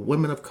or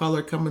women of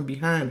color coming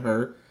behind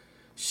her,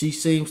 she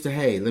seems to,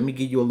 hey, let me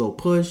give you a little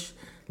push.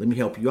 Let me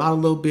help you out a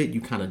little bit.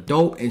 You kind of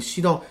dope. And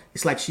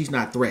it's like she's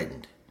not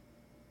threatened.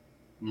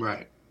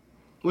 Right.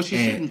 Well, she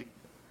And, shouldn't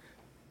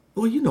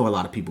be. well, a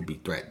lot of people be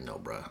threatened though,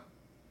 bro.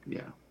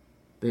 Yeah.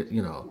 That,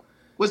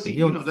 Well, see,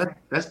 you know,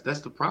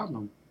 that's the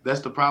problem.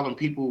 That's the problem.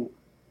 People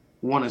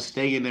want to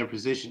stay in their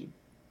position.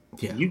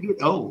 yeah, You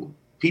get old.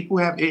 People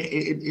have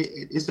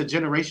it's a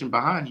generation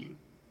behind you.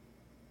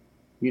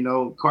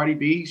 Cardi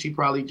B, she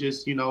probably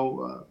just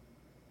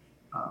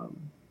um,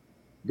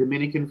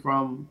 Dominican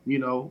from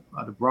the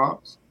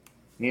Bronx,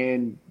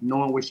 and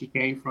knowing where she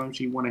came from,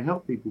 she want to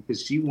help people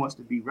because she wants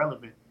to be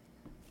relevant.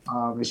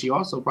 And she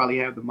also probably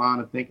had the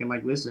mind of thinking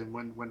like, listen,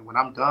 when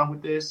I'm done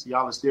with this,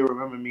 y'all will still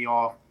remember me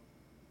off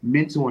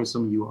mentoring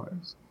some of you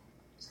artists,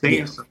 saying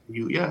Yeah. something to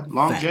you. Yeah,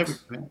 longevity,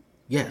 Facts. man.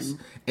 Yes.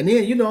 And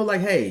then,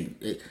 like,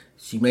 hey,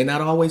 she may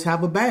not always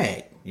have a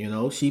bag.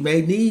 She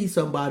may need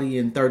somebody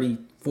in 30,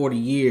 40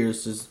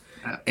 years,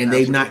 and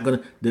they not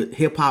Absolutely. going to, the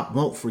hip hop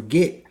won't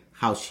forget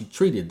how she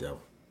treated them.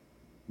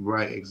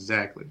 Right,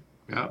 exactly.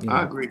 Yeah, You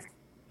I know, agree.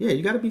 yeah,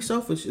 you got to be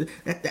selfish.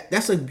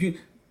 That's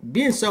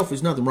being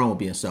selfish, nothing wrong with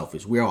being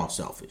selfish. We're all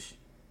selfish.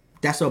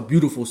 That's a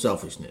beautiful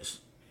selfishness.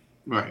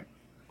 Right.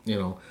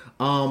 You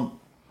know,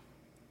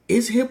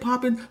 is hip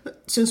hop in,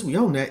 since we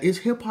own that, is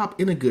hip hop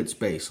in a good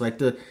space?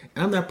 Like and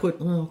I'm not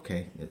putting,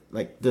 okay,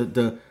 like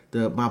the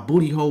my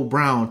booty hole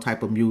brown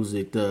type of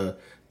music,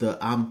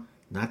 I'm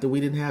not that we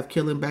didn't have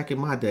killing back in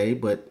my day,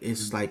 but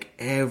it's like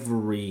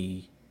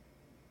every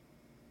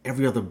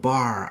other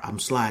bar I'm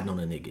sliding on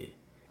a nigga.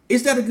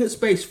 Is that a good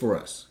space for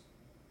us?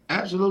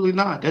 Absolutely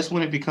not. That's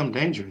when it becomes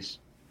dangerous.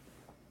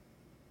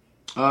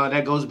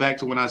 That goes back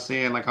to when I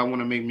said like I want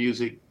to make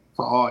music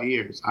for all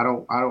ears. I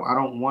don't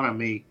want to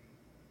make.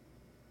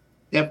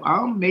 If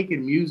I'm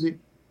making music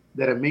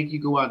that'll make you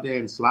go out there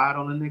and slide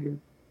on a nigga,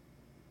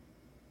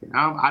 then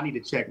I need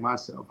to check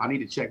myself. I need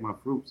to check my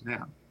fruits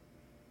now.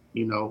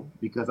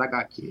 Because I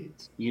got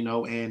kids.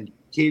 And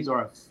kids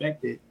are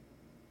affected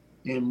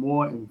and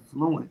more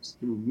influenced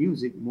through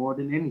music more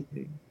than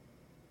anything.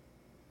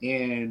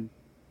 And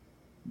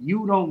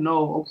you don't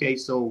know. Okay,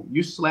 so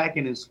you're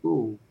slacking in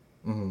school.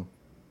 Mm-hmm.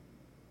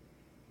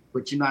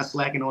 But you're not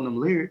slacking on them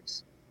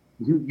lyrics.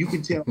 You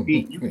can tell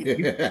me you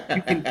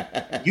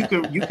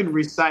can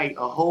recite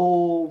a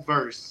whole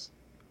verse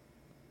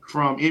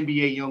from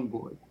NBA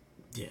YoungBoy,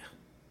 Yeah.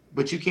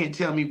 but you can't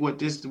tell me what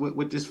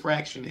this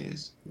fraction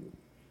is,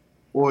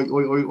 or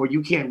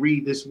you can't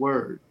read this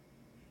word.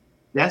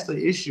 That's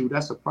the issue.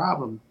 That's a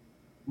problem.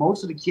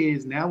 Most of the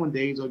kids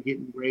nowadays are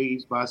getting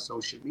raised by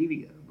social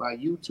media, by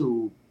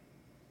YouTube.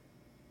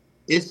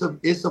 It's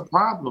a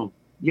problem.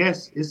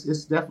 Yes,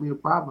 it's definitely a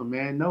problem,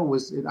 man. No,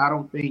 I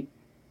don't think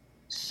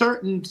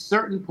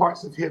certain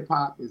parts of hip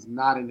hop is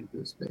not in a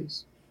good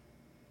space.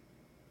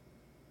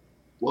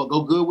 Well,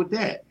 go good with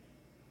that.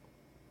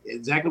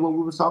 Exactly what we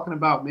were talking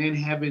about, man.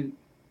 Having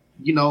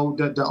the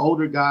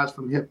older guys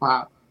from hip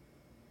hop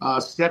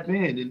step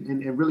in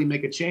and really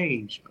make a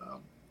change.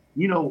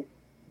 You know,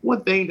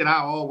 one thing that I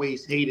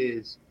always hate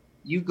is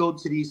you go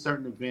to these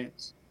certain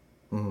events,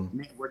 Mm-hmm.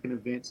 networking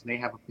events, and they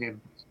have a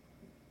panelist.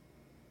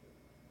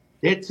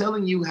 They're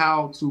telling you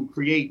how to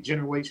create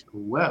generational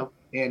wealth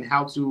and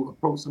how to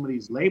approach some of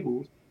these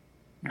labels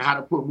and how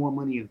to put more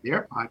money in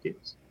their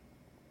pockets.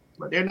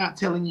 But they're not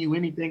telling you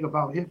anything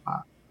about hip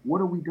hop.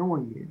 What are we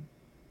doing here?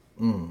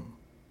 Mm.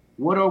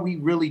 What are we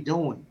really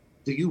doing?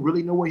 Do you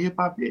really know what hip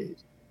hop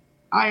is?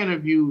 I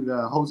interviewed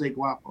Jose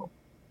Guapo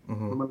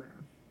Mm-hmm. from Atlanta.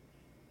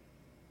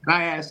 And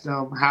I asked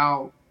him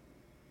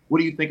what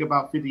do you think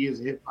about 50 years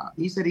of hip hop?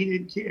 He said he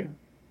didn't care.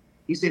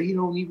 He said he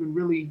don't even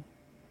really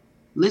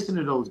listen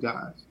to those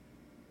guys.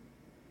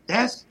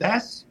 That's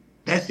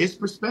his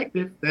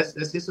perspective.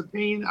 That's his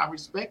opinion. I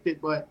respect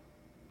it, but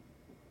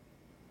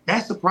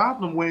that's the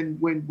problem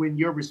when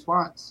your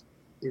response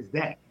is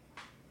that.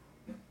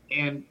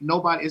 And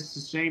it's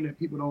a shame that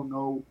people don't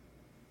know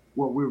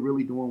what we're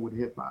really doing with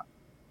hip hop.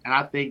 And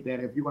I think that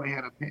if you're gonna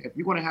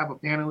have a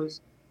panelist,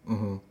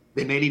 Mm-hmm.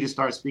 then they need to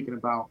start speaking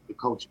about the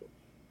culture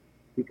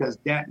because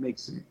that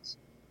makes sense.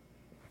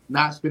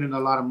 Not spending a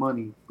lot of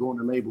money going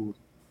to labels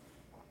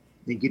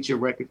and get your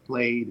record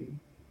played and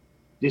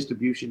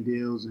distribution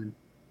deals and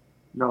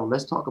no,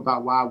 let's talk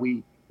about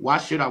why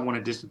should I want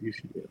a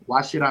distribution deal?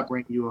 Why should I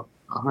bring you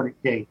a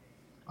 100K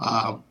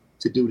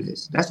to do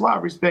this? That's why I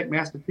respect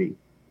Master P.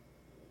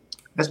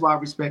 That's why I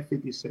respect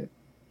 50 Cent.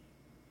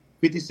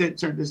 50 Cent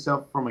turned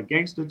himself from a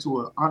gangster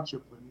to an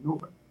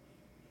entrepreneur.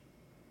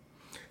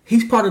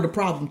 He's part of the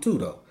problem too,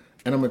 though,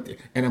 and I'm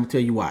gonna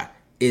tell you why.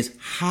 Is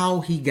how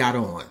he got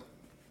on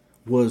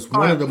was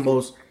one of the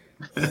most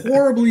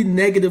horribly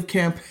negative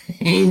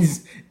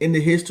campaigns in the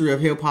history of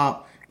hip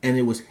hop, and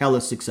it was hella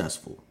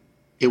successful.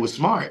 It was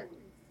smart.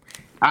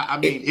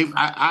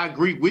 I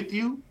agree with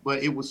you,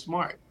 but it was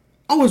smart.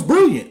 Oh, it's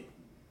brilliant.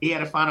 He had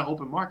to find an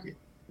open market.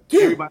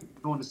 Yeah. Everybody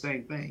was doing the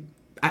same thing.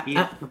 He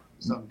had to come up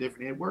with something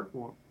different. It worked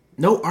for him.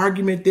 No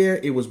argument there.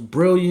 It was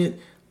brilliant.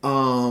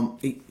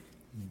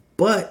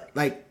 But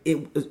like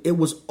it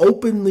was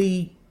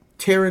openly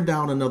tearing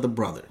down another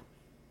brother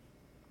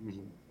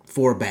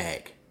for a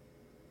bag.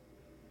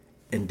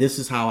 And this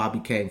is how I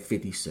became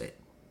 50 Cent.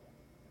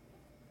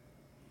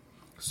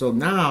 So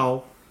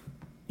now,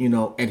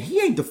 and he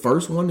ain't the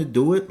first one to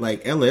do it.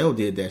 Like LL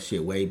did that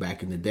shit way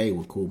back in the day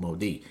with Kool Moe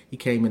Dee. He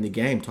came in the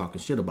game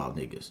talking shit about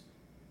niggas.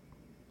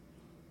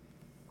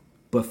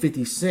 But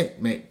 50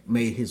 Cent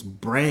made his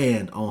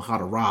brand on how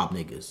to rob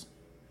niggas.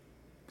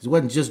 It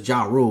wasn't just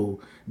Ja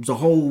Rule. It was a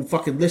whole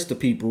fucking list of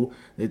people.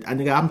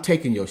 I'm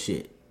taking your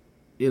shit.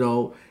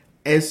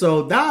 And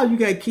so now you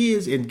got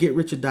kids, and Get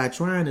Rich or Die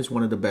Trying is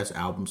one of the best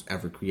albums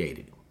ever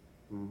created.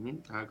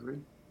 I agree.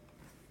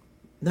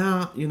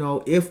 Now,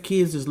 if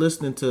kids is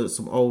listening to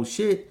some old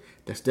shit,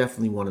 that's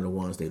definitely one of the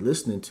ones they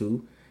listening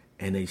to,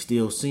 and they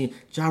still seeing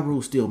Ja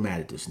Rule still mad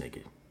at this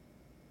nigga.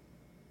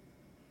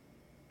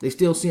 They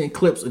still seeing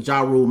clips of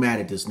Ja Rule mad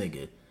at this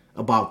nigga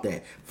about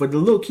that. For the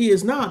little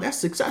kids now, that's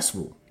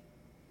successful.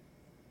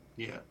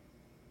 Yeah.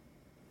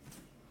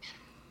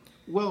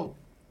 Well,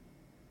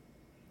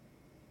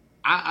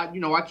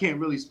 I can't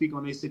really speak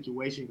on their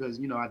situation because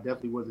I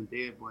definitely wasn't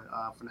there.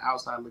 But from the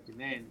outside looking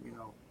in,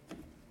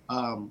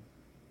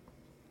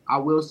 I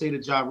will say to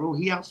Ja Rule,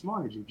 he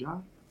outsmarted you, Ja.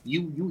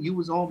 You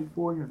was on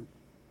before him,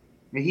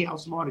 and he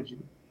outsmarted you.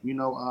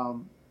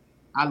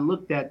 I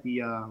looked at the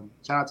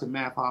shout out to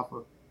Matt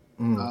Hoffa.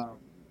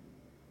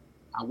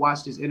 I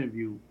watched his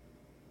interview.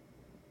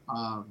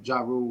 Ja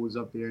Rule was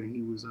up there, and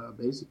he was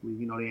basically,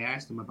 they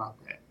asked him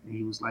about that, and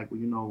he was like,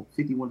 well,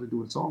 50 wanted to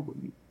do a song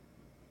with me.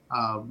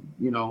 I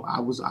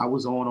was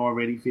on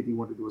already. 50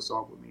 wanted to do a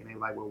song with me, and they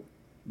like, well,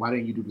 why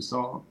didn't you do the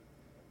song?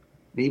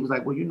 And he was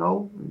like, well,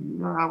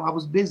 I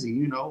was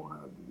busy.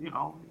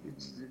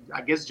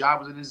 I guess Ja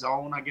was in his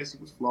zone. I guess he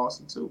was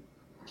flossing too.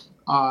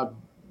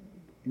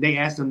 They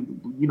asked him,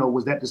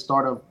 was that the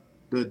start of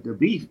the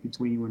beef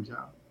between you and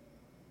Ja?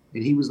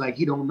 And he was like,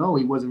 he don't know.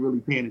 He wasn't really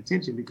paying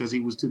attention because he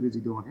was too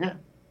busy doing him.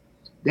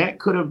 That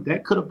could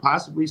have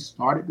possibly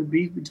started the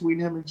beef between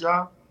him and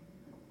Ja.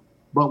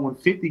 But when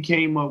 50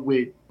 came up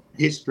with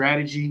his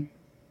strategy,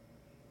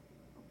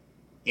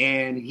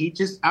 and he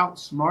just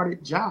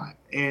outsmarted Ja,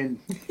 and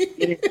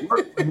it didn't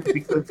work for him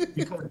because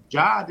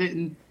Ja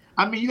didn't.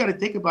 I mean, you got to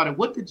think about it.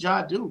 What did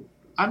Ja do?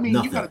 I mean,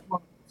 Nothing. You got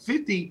to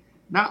 50.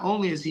 Not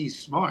only is he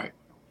smart,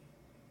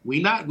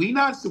 we not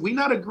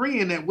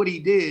agreeing that what he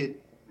did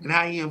and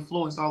how he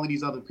influenced all of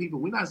these other people.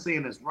 We're not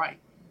saying that's right,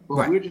 but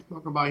Right. we're just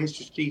talking about his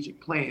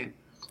strategic plan,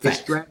 his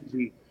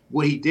strategy,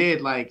 what he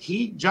did. Like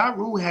Ja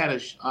Rule had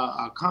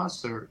a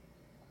concert.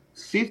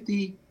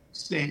 50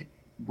 Cent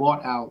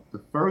bought out the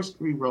first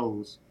 3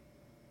 rows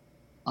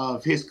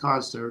of his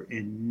concert,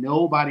 and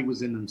nobody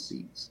was in them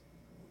seats.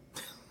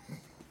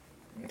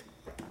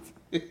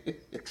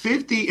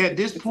 50 at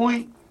this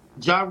point,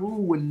 Ja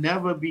Rule would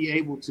never be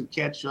able to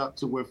catch up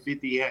to what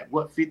 50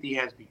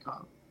 has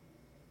become.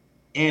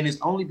 And it's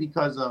only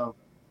because of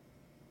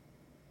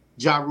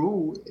Ja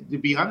Rule, to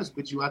be honest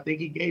with you, I think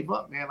he gave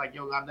up, man. Like,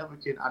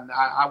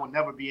 I would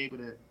never be able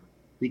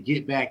to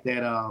get back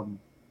that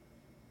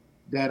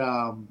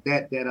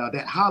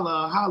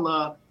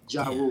holla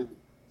Ja Rule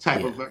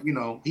type of,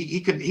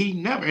 he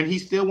never, and he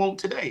still won't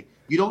today.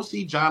 You don't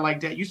see Ja like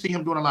that. You see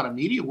him doing a lot of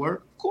media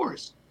work, of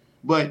course.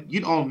 But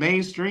on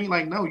mainstream,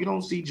 like, no, you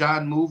don't see Ja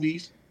in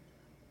movies.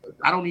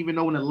 I don't even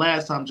know when the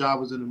last time Ja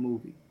was in a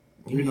movie.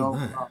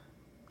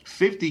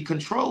 50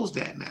 controls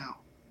that now.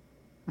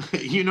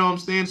 You know what I'm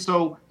saying?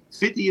 So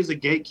 50 is a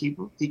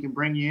gatekeeper. He can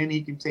bring you in,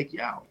 he can take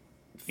you out.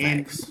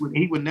 Facts. And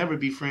he would never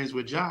be friends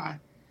with Ja.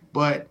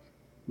 But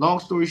long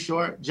story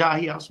short, Ja,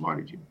 he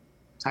outsmarted you.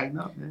 Tighten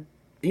up, man.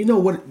 You know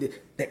what?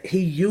 He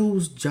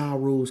used Ja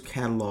Rule's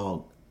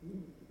catalog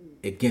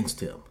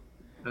against him.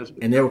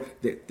 And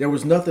there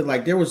was nothing,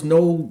 like, there was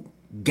no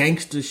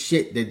gangster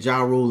shit that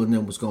Ja Rule and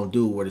them was gonna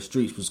do where the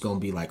streets was gonna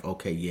be like,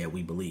 okay, yeah,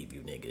 we believe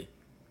you, nigga.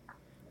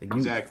 Like,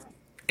 Exactly.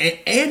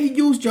 And he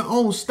used your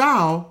own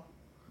style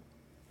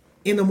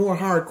in a more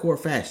hardcore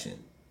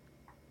fashion.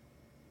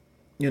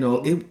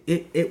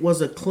 It was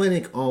a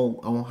clinic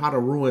on how to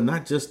ruin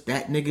not just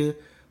that nigga,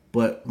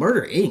 but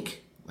Murder Inc.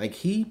 Like,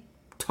 he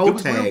toe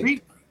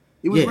tagged.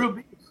 It was real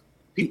beef.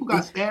 People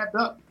got stabbed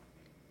up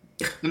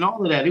and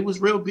all of that. It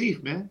was real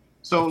beef, man.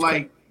 So,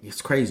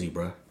 it's crazy,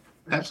 bro.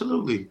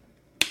 Absolutely.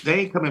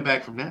 They ain't coming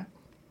back from that.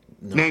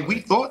 No. Man, we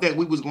thought that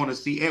we was going to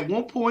see. At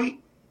one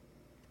point,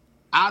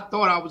 I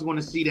thought I was going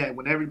to see that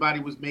when everybody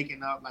was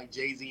making up, like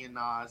Jay-Z and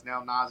Nas.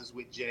 Now Nas is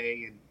with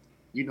Jay, and,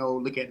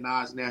 look at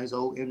Nas now. His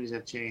whole image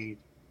have changed.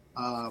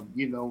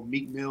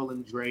 Meek Mill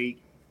and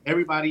Drake.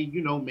 Everybody,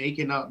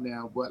 making up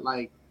now. But,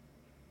 like,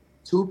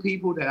 2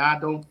 people that I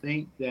don't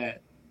think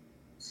that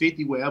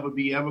 50 will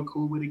ever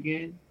cool with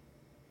again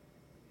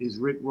is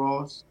Rick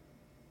Ross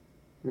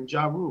and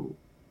Ja Rule.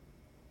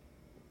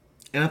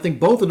 And I think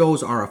both of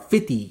those are a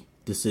 50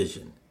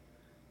 decision.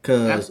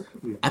 Because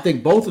I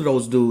think both of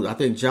those dudes, I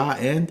think Ja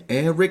and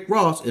Rick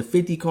Ross, if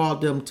 50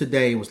 called them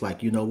today and was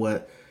like, you know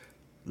what,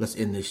 let's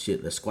end this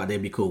shit, let's squat, they'd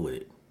be cool with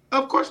it.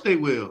 Of course they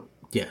will.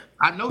 Yeah.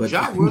 I know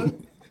Ja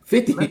would.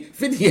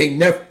 50 ain't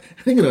never,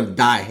 I think gonna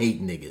die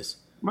hating niggas.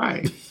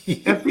 Right.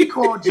 If he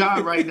called Ja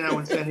right now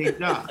and said, hey,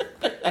 Ja.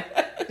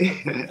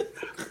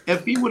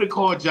 If he would have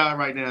called Ja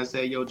right now and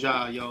said, yo,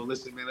 Ja,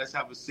 listen, man, let's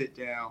have a sit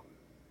down.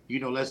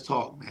 Let's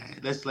talk, man.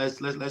 Let's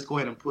go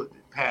ahead and put the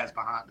past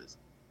behind us.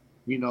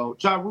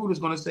 Ja Rule is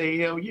going to say,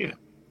 hell yeah.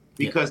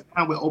 Because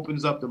now it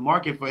opens up the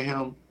market for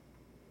him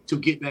to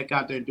get back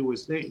out there and do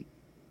his thing.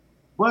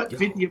 But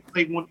 50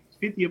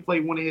 will play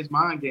one of his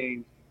mind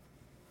games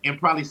and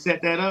probably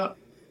set that up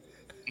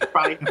and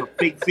probably have a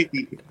fake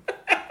 50.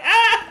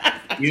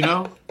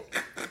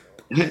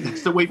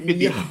 That's the way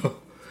 50 is.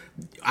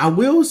 I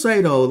will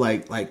say though,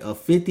 like a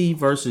 50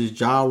 versus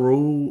Ja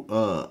Rule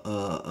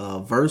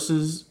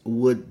versus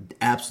would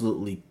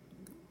absolutely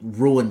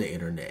ruin the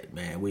internet,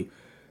 man.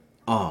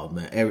 Oh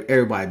man,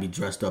 everybody be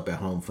dressed up at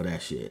home for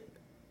that shit.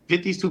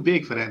 50's too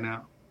big for that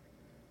now.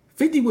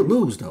 50 would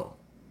lose though.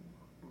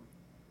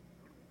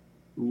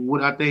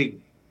 What I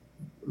think,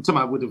 I'm talking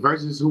about with the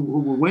verses, who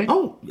would win?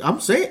 Oh, I'm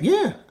saying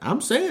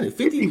it.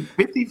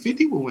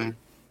 50 will win.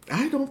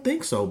 I don't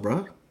think so,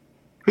 bro.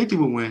 50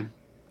 will win.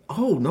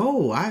 Oh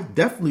no, I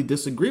definitely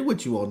disagree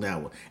with you on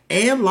that one.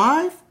 And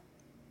live,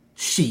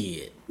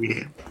 shit.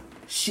 Yeah,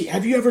 Shit.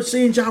 Have you ever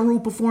seen Ja Rule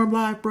perform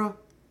live, bro?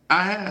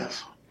 I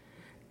have.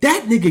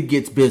 That nigga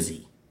gets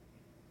busy.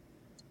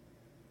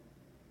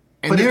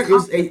 And But there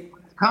is a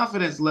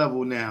confidence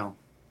level now.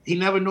 He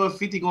never know if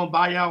 50 gonna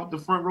buy out the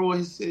front row of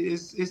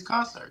his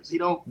concerts. He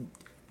don't.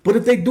 But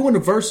if they doing the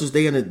verses,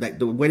 they in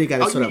the way they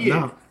got it set up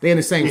now, they in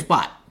the same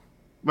spot.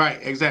 Right,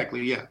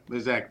 exactly, yeah,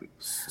 exactly.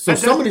 So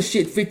some of the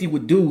shit 50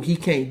 would do, he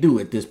can't do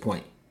at this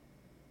point.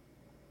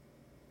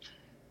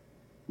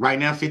 Right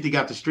now, 50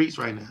 got the streets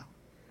right now.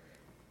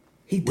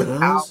 He With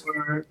does.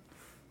 power,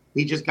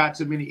 he just got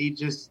too many.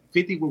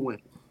 50 will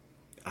win.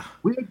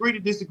 We agree to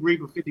disagree,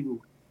 but 50 will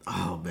win.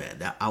 Oh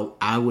man,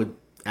 I would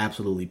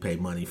absolutely pay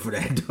money for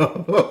that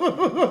though.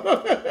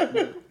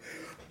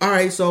 All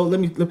right, so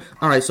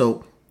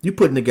so you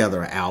putting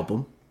together an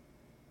album.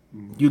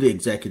 You the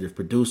executive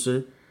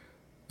producer.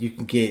 You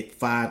can get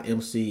 5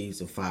 MCs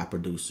and 5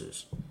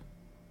 producers.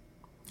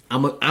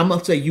 I'm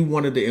gonna say you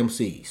one of the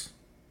MCs.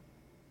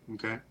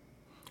 Okay.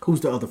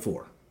 Who's the other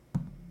 4?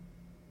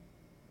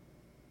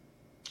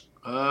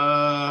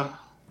 That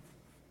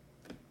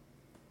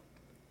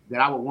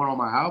I would want on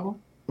my album.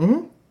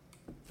 Mm-hmm.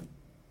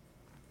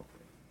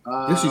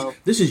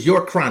 This is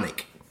your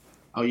chronic.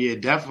 Oh yeah,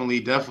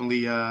 definitely.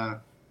 I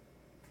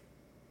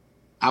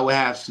would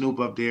have Snoop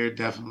up there,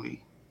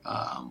 definitely.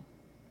 I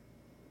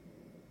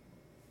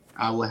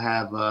would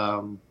have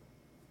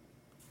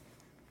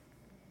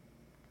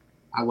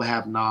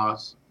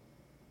Nas,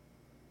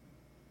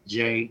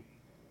 Jay,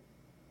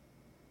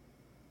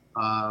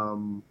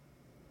 and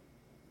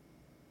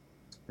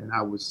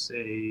I would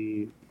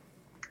say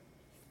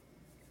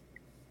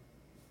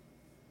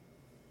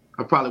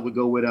I probably would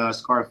go with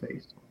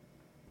Scarface.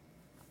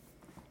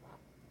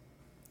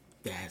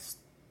 That's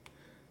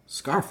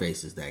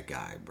Scarface is that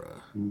guy, bro.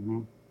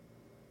 Mm-hmm.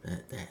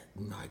 That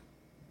like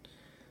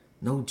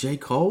no J.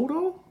 Cole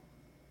though.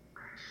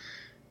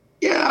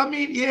 Yeah,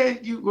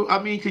 because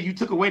you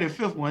took away the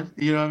 5th one,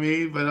 you know what I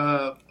mean?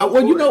 But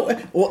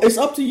it's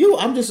up to you.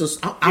 I'm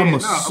Yeah,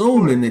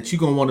 assuming that you're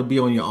gonna want to be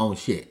on your own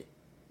shit.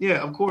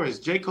 yeah, of course,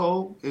 J.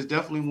 Cole is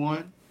definitely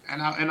one,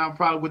 and I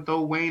probably would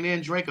throw Wayne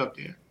and Drake up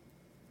there.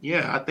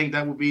 Yeah, I think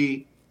that would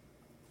be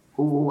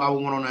who I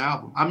would want on the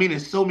album. I mean,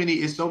 it's so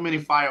many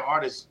fire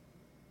artists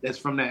that's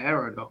from that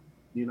era, though.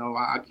 You know,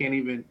 I can't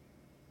even,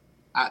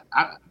 I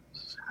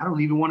don't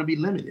even want to be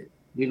limited.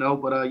 You know,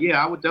 but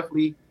yeah, I would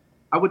definitely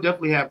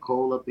have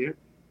Cole up there.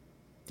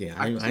 Yeah,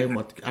 I didn't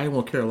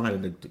want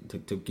Carolina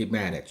to get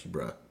mad at you,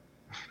 bro.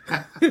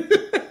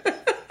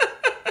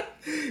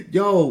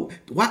 Yo,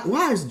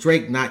 why is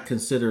Drake not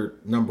considered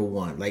number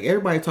 1? Like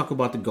everybody talk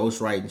about the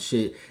ghostwriting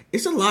shit.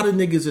 It's a lot of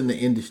niggas in the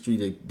industry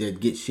that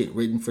get shit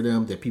written for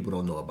them that people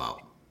don't know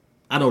about.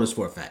 I know this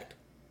for a fact.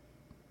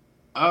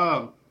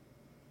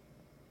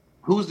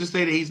 Who's to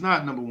say that he's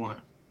not number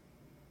 1?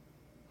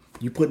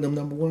 You putting him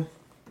number 1?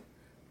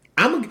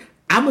 I'm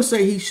gonna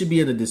say he should be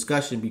in the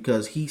discussion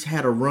because he's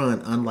had a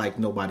run unlike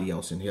nobody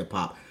else in hip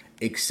hop,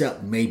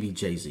 except maybe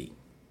Jay-Z.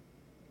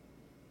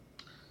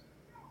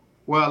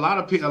 Well, a lot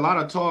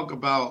of talk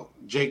about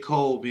J.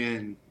 Cole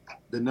being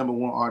the number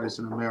 1 artist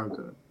in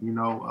America, you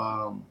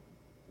know.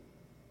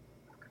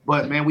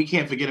 But man, we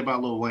can't forget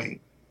about Lil Wayne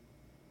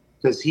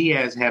because he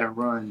has had a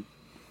run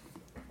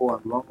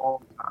for a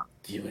long time.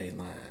 You ain't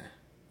lying.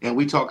 And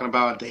we talking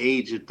about the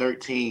age of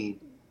 13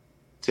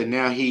 to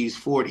now he's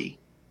 40.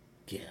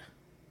 Yeah.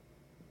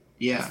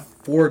 Yeah.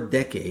 4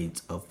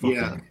 decades of fucking.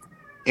 Yeah.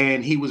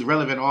 And he was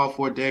relevant all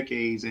 4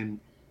 decades, and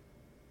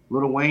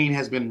Lil Wayne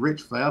has been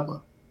rich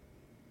forever.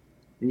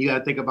 And you got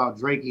to think about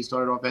Drake. He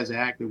started off as an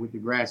actor with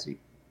Degrassi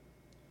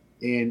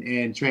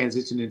and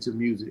transitioned into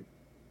music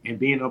and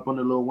being up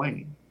under Lil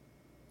Wayne.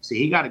 See,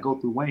 he got to go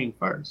through Wayne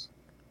first.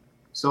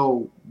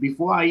 So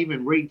before I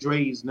even rate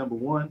Drake number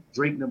one,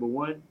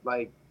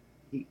 like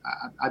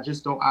I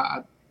just don't.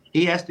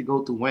 He has to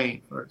go through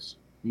Wayne first,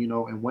 you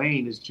know. And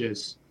Wayne is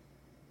just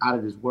out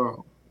of this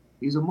world.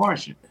 He's a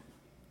Martian.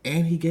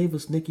 And he gave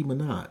us Nicki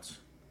Minaj.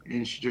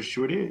 And she just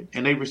sure did.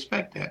 And they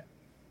respect that.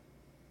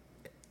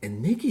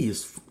 And Nicki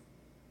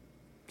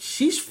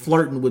she's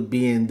flirting with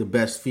being the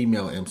best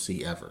female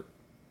MC ever.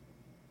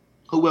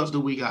 Who else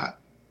do we got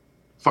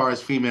as far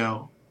as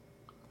female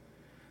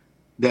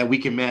that we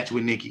can match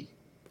with Nicki?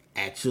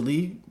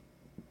 Actually,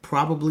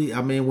 probably,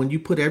 I mean, when you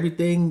put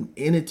everything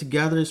in it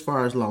together as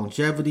far as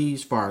longevity,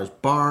 as far as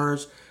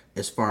bars,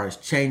 as far as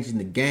changing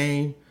the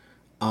game,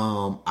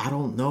 I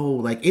don't know.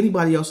 Like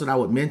anybody else that I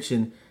would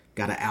mention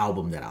got an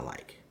album that I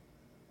like.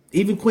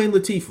 Even Queen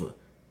Latifah.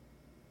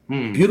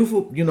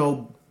 Beautiful, you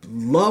know,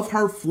 love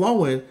her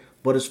flowing,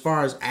 but as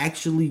far as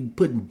actually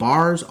putting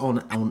bars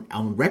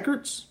on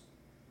records,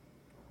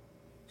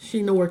 she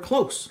ain't nowhere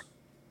close.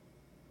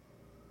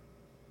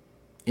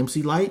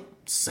 MC Light,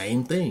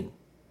 same thing.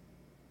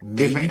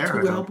 Maybe Different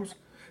era, two though. albums,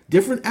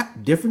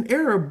 different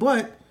era,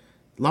 but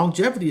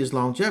longevity is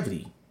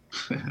longevity.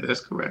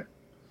 That's correct.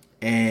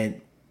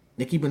 And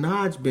Nicki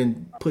Minaj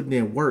been putting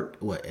in work,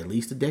 what, at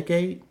least a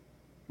decade?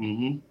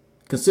 Mm-hmm.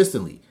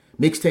 Consistently.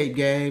 Mixtape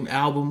game,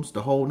 albums,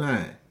 the whole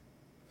nine.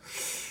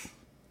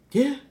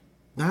 Yeah.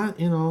 Not,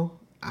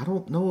 I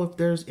don't know if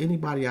there's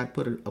anybody I'd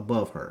put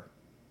above her.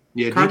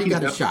 Yeah, Cardi Nicki's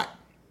got a shot.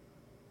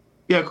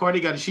 Yeah, Cardi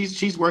got it.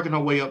 She's working her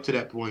way up to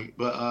that point.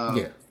 But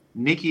Yeah.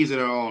 Nicki's in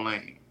her own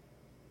lane.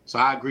 So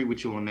I agree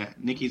with you on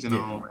that. Nicki's in her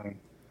Yeah. own lane.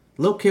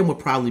 Lil' Kim would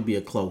probably be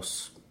a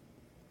close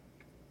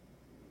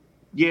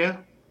Yeah.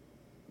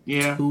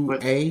 Yeah.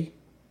 But 2A.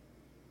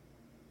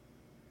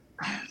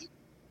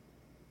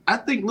 I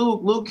think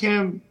Lil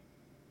Kim,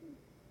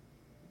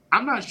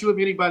 I'm not sure if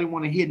anybody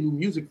want to hear new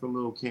music from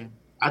Lil Kim.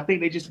 I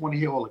think they just want to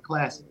hear all the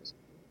classics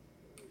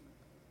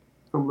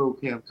from Lil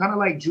Kim. Kind of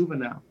like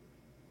Juvenile.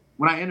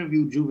 When I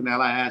interviewed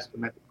Juvenile, I asked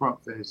him at the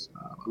Crunk Fest,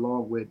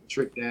 along with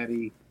Trick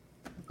Daddy,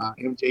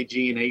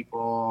 MJG, and 8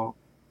 Ball.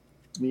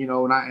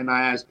 And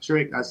I asked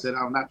Trick. I said,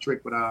 I'm not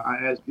Trick, but I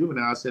asked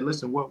Juvenile. I said,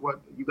 listen,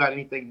 what you got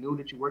anything new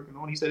that you're working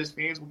on? He said his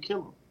fans will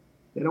kill him.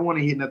 They don't want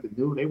to hear nothing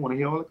new. They want to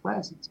hear all the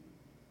classics.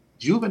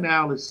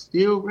 Juvenile is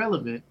still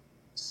relevant,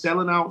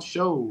 selling out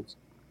shows,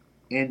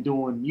 and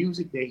doing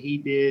music that he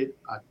did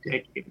a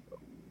decade ago.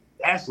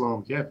 That's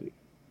longevity.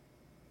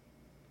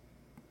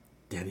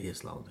 That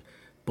is long.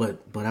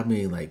 But I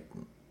mean, like,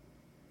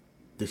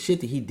 the shit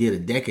that he did a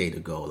decade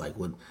ago, like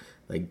when,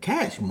 like,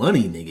 Cash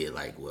Money, nigga,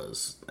 like,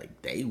 was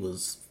like, they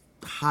was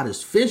hot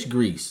as fish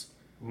grease.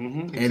 Mm-hmm,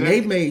 exactly. And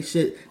they made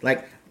shit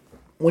like,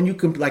 when you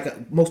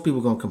most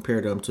people gonna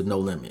compare them to No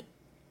Limit.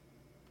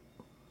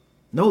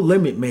 No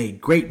Limit made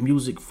great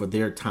music for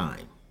their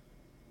time.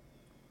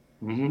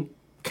 Mm-hmm.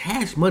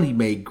 Cash Money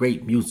made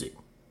great music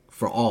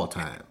for all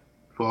time.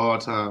 For all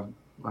time,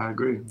 I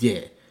agree.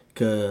 Yeah,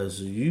 cause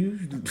you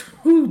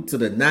to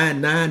the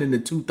 99 and the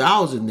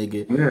 2000,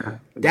 nigga. Yeah,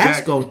 that's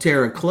exactly. gonna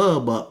tear a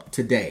club up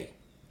today.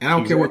 And I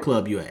don't care what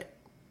club you at.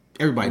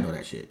 Everybody know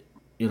that shit.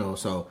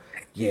 So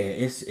yeah,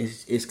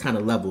 it's kind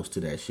of levels to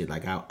that shit.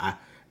 Like I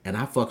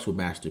fucks with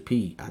Master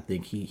P. I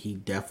think he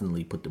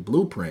definitely put the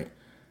blueprint.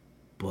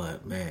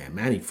 But man,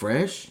 Manny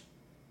Fresh,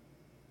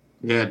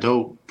 yeah,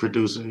 dope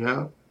producer,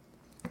 yeah.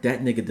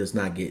 that nigga does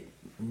not get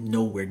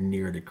nowhere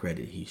near the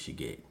credit he should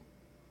get.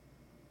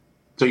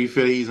 So you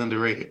feel he's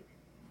underrated?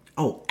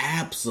 Oh,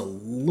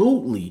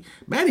 absolutely.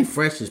 Manny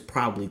Fresh is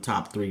probably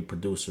top 3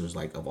 producers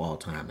like of all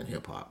time in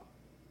hip hop.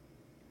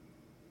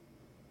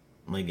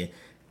 Like,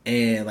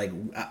 and like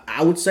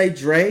I would say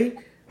Dre,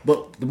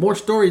 but the more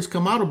stories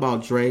come out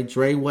about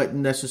Dre wasn't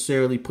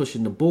necessarily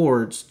pushing the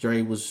boards.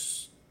 Dre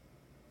was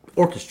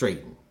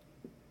orchestrating.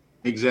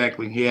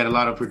 Exactly. He had a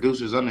lot of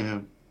producers under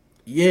him.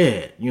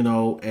 Yeah,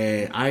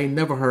 and I ain't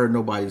never heard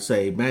nobody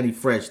say Manny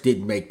Fresh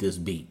didn't make this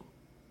beat.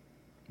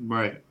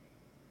 Right.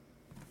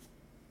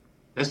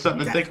 That's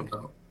something to think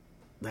about.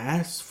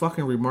 That's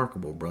fucking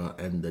remarkable, bro.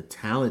 And the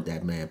talent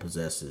that man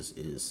possesses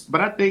is.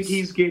 But I think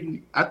he's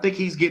getting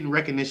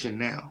recognition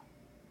now,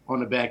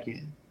 on the back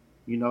end.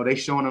 They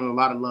showing him a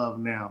lot of love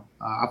now.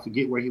 I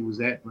forget where he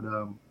was at, but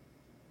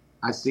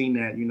I seen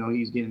that.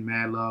 He's getting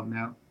mad love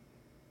now.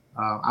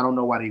 I don't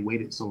know why they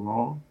waited so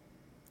long.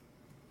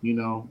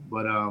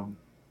 But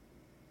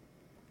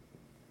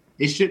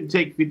it shouldn't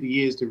take 50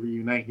 years to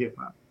reunite hip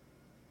hop.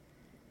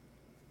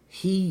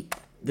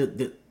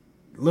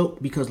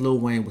 Because Lil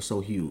Wayne was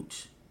so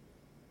huge.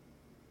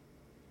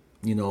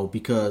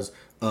 Because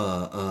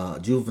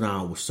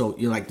Juvenile was so,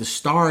 like, the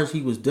stars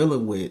he was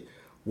dealing with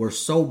were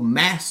so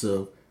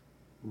massive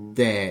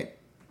that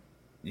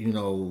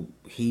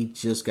he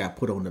just got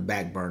put on the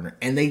back burner,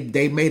 and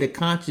they made a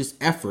conscious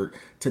effort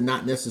to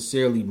not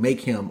necessarily make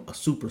him a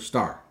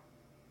superstar.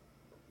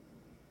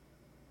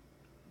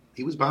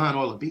 He was behind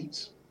all the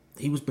beats.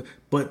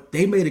 But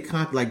they made a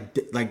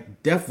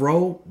like Death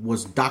Row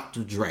was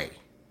Dr. Dre.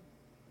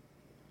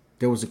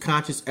 There was a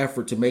conscious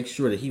effort to make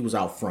sure that he was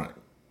out front,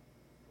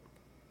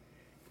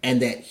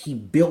 and that he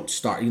built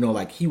star.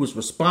 Like, he was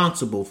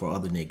responsible for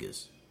other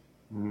niggas.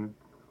 Mm-hmm.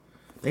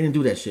 They didn't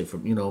do that shit for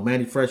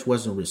Manny Fresh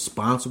wasn't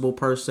responsible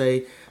per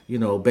se.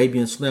 Baby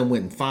and Slim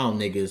went and found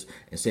niggas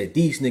and said,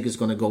 these niggas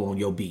gonna go on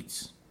your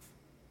beats.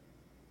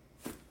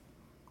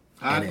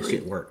 I and agree. That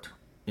shit worked.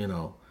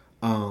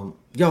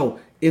 Yo,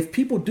 if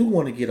people do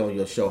want to get on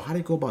your show, how do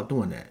they go about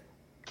doing that?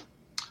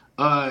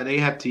 They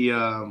have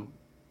to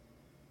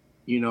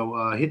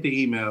hit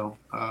the email,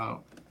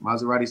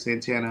 Mazarati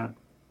Santana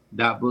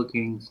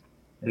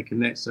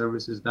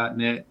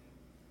 .bookings@connectservices.net.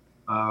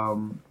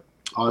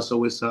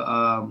 Also, it's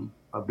a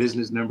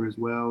business number as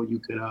well. You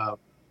could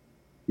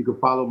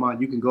follow my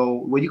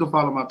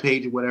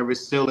page or whatever.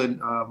 It's still in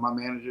my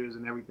managers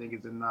and everything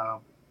is in my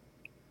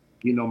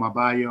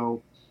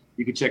bio.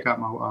 You can check out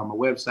my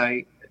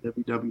website at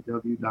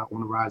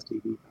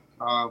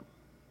www.wannarise.tv.com.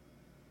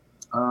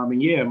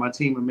 And yeah, my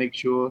team will make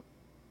sure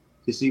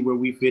to see where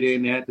we fit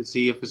in at, to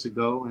see if it's a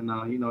go, and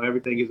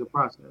everything is a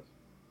process.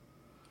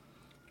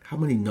 How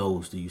many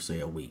no's do you say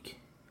a week?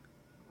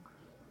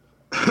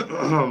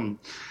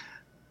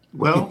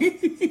 Well,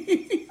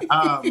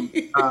 um,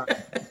 uh,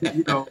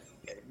 you know,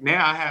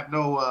 now I have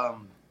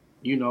no,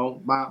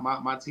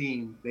 my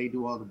team, they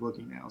do all the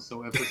booking now.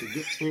 So if it's a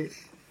good fit,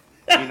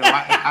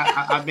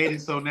 I made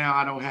it so now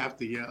I don't have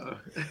to.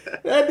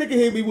 That nigga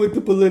hit me with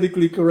the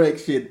politically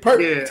correct shit.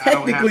 Yeah, I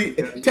don't have Technically,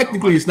 to.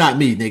 technically, it's not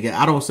me, nigga.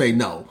 I don't say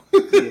no.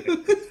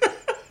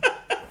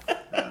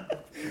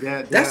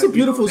 Yeah, That's a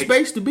beautiful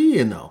space to be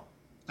in, though.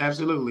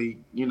 absolutely.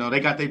 They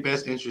got their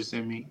best interest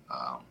in me.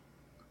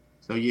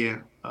 So yeah,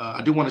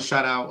 I do want to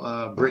shout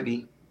out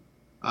Brittany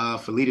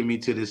for leading me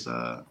to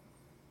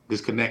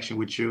this connection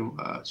with you.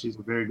 She's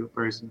a very good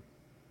person.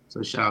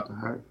 So shout out to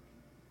her.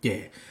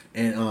 Yeah,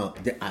 and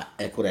I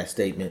echo that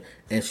statement.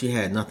 And she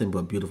had nothing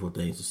but beautiful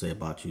things to say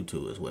about you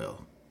too, as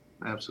well.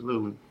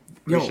 Absolutely.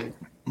 Yo, Appreciate it.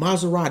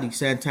 Maserati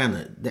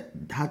Santana.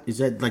 Is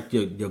that like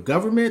your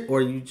government,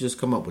 or you just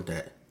come up with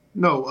that?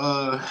 No,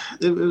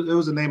 it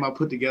was a name I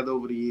put together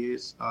over the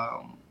years.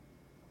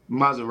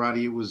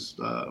 Mazarati. It was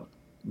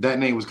that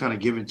name was kind of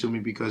given to me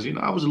because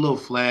I was a little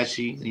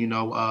flashy.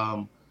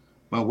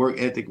 My work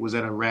ethic was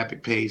at a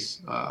rapid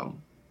pace,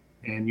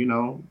 and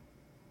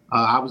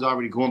I was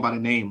already going by the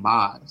name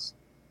Maz.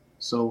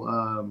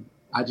 So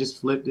I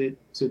just flipped it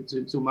to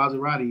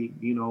Maserati.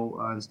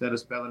 Instead of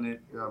spelling it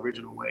the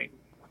original way,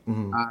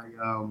 Mm-hmm.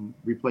 I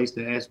replaced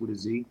the S with a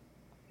Z,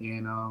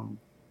 and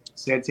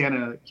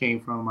Santana came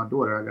from my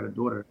daughter. I got a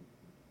daughter.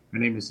 Her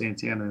name is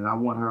Santana, and I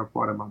want her a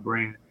part of my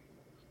brand.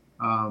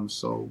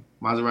 So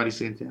Maserati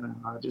Santana,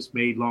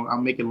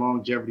 I'm making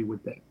longevity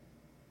with that,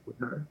 with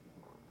her.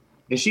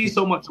 And she's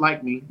so much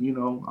like me,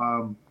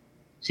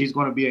 she's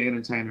going to be an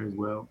entertainer as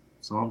well.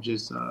 So I'm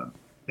just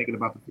thinking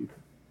about the future.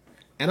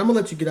 And I'm gonna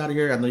let you get out of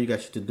here. I know you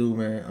got shit to do,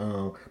 man.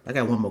 I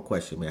got one more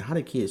question, man. How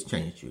did kids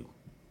change you?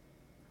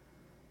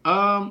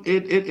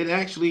 It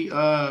actually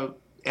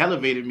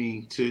elevated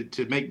me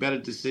to make better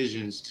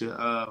decisions, to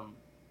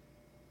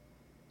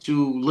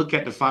look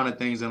at the finer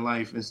things in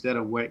life instead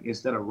of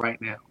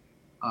right now.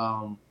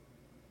 Um,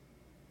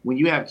 when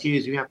you have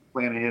kids, you have to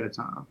plan ahead of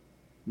time.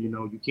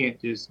 You can't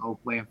just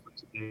plan for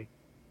today.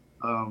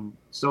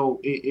 So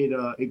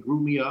it grew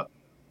me up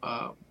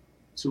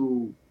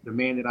to the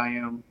man that I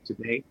am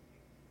today.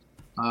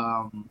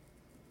 Um,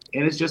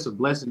 and it's just a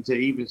blessing to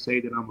even say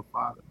that I'm a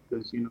father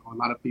because a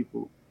lot of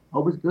people,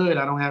 oh, it's good.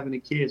 I don't have any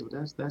kids, but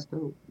that's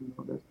dope.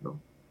 That's dope.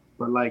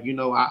 But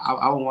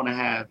I want to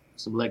have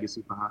some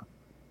legacy behind me.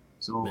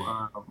 So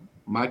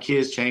my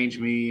kids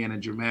changed me in a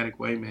dramatic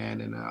way,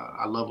 man, and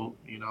I love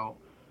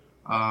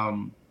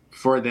them.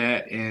 For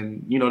that,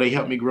 and they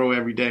help me grow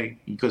every day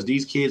because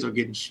these kids are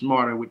getting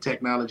smarter with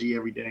technology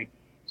every day.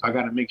 So I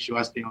got to make sure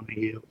I stay on their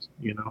heels.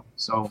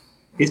 So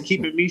it's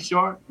keeping me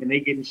sharp, and they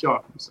getting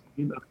sharper. So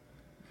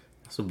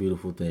That's a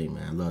beautiful thing,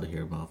 man. I love to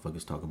hear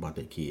motherfuckers talk about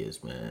their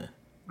kids, man.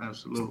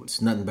 absolutely,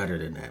 It's nothing better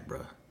than that,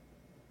 bro.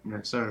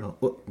 yes, sir.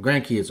 Well,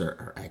 grandkids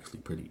are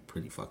actually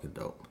pretty fucking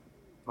dope.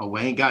 Oh,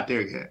 we ain't got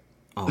there yet.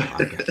 Oh,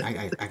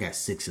 I got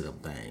 6 of them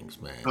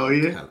things, man. Oh,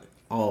 yeah?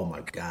 Oh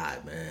my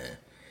god, man.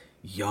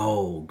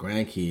 Yo,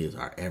 grandkids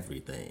are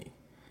everything.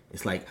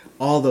 It's like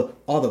all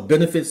the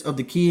benefits of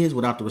the kids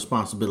without the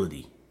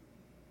responsibility.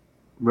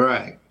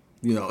 Right.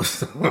 You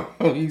sit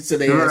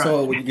there Right.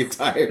 asshole when you get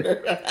tired.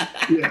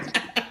 Yeah.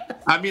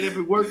 I mean, if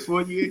it works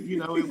for you,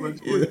 it works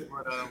for you.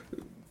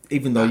 But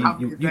Even though how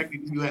many you exactly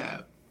do you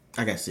have?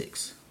 I got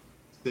 6.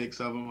 6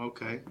 of them.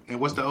 Okay. And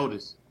what's the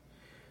oldest?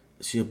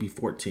 She'll be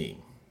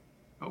 14.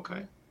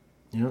 Okay.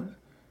 Yeah.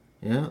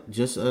 Yeah,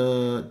 just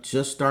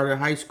started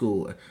high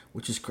school,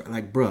 which is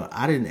like, bruh,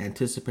 I didn't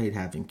anticipate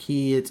having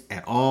kids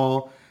at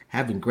all.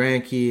 Having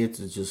grandkids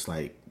is just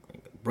like,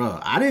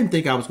 bruh, I didn't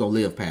think I was gonna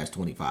live past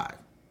 25.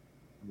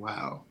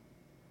 Wow.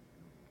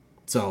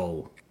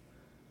 So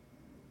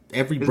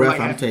every Is it breath like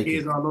I'm having taking,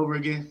 kids all over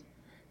again?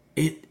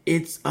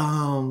 it's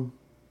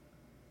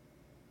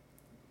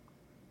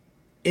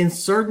in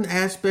certain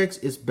aspects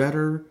it's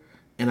better,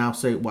 and I'll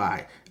say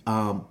why.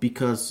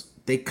 Because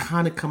they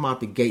kind of come out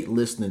the gate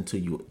listening to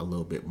you a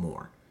little bit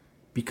more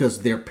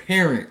because their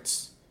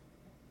parents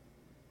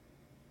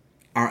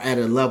are at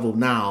a level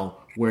now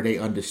where they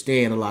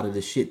understand a lot of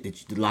the shit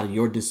a lot of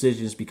your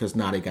decisions because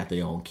now they got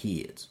their own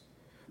kids.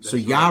 So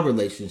y'all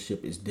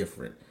relationship is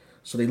different.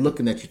 So they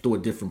looking at you through a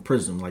different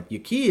prism. Like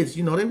your kids,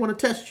 they want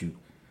to test you.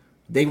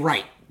 They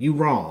right, you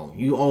wrong,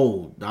 you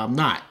old, I'm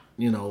not.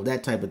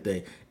 That type of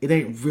thing. It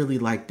ain't really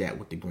like that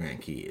with the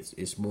grandkids.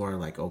 It's more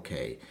like,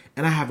 okay.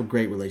 And I have a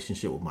great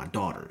relationship with my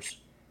daughters.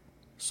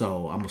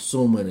 So I'm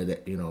assuming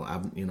that,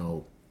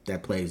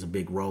 that plays a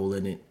big role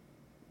in it.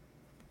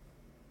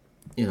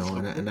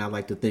 And I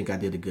like to think I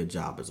did a good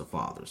job as a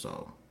father.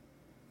 So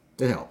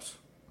it helps.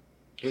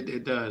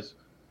 It does.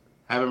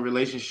 Having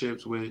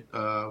relationships with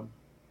your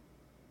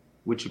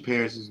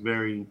parents is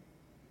very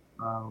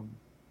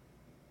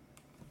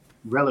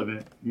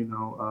relevant, and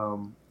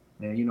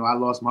I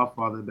lost my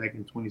father back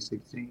in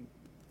 2016,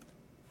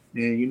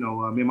 and me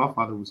and my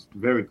father was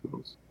very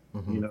close,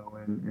 Mm-hmm.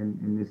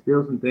 and there's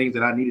still some things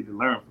that I needed to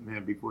learn from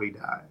him before he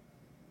died,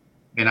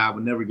 and I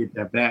would never get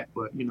that back,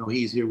 but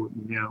he's here with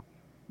me now,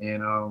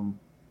 and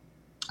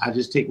I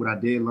just take what I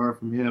did learn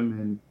from him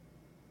and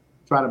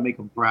try to make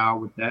him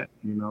proud with that.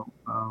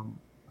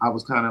 I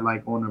was kind of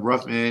like on the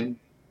rough end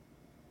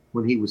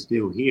when he was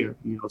still here,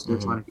 still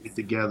trying to get it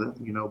together,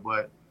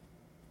 but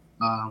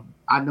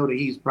I know that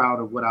he's proud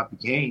of what I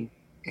became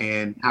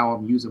and how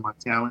I'm using my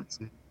talents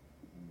and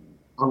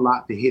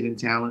unlock the hidden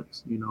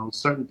talents.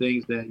 Certain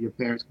things that your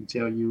parents can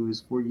tell you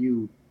is for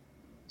you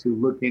to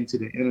look into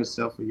the inner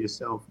self of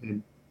yourself.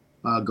 And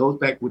goes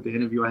back with the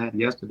interview I had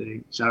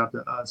yesterday. Shout out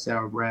to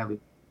Sarah Bradley.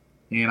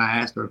 And I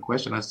asked her a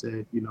question. I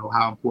said,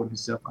 how important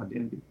is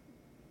self-identity?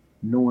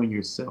 Knowing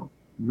yourself,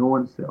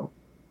 knowing self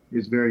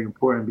is very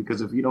important,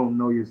 because if you don't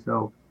know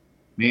yourself,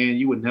 man,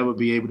 you would never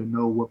be able to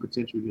know what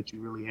potential that you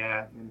really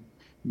have. And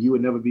you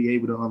would never be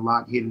able to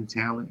unlock hidden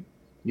talent.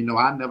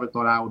 I never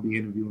thought I would be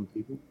interviewing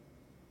people.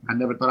 I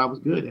never thought I was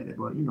good at it,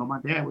 but my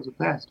dad was a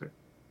pastor,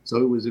 so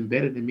it was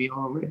embedded in me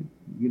already.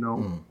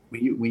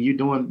 When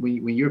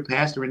you're a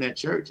pastor in that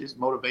church, it's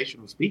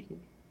motivational speaking.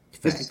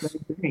 It's the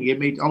same thing.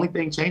 The only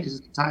thing changes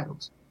is the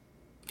titles.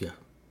 Yeah.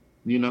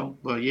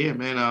 But yeah,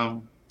 man,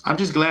 I'm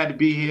just glad to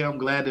be here. I'm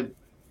glad to,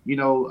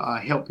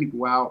 help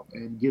people out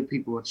and give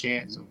people a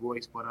chance, a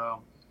voice. But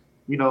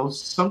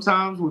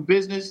sometimes with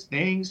business,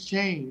 things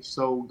change.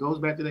 So it goes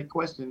back to that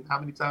question: how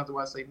many times do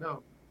I say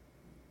no?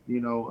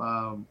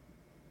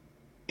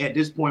 At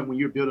this point, when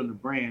you're building a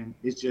brand,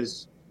 it's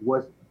just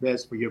what's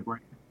best for your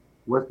brand,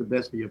 what's the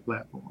best for your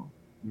platform.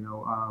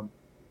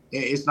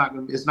 It's not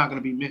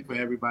gonna be meant for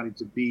everybody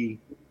to be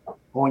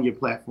on your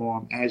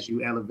platform as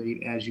you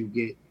elevate, as you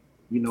get,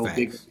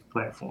 bigger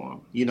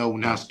platform.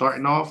 Now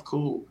starting off,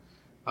 cool,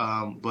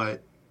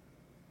 but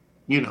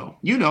you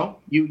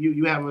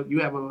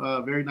have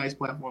a very nice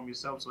platform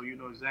yourself, so you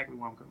know exactly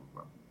where I'm coming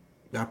from.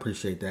 I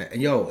appreciate that.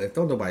 And yo, if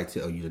don't nobody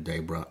tell you today,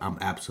 bro, I'm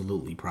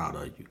absolutely proud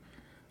of you.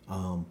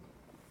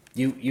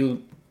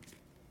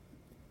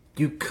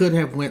 You could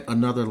have went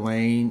another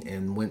lane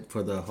and went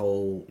for the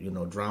whole,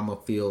 drama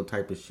field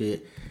type of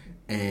shit.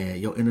 And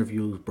your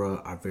interviews, bro,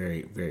 are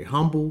very, very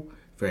humble,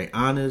 very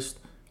honest,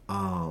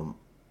 and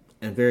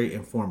very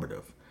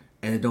informative.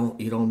 And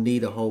you don't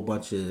need a whole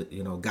bunch of,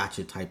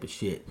 gotcha type of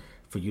shit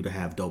for you to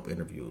have dope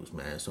interviews,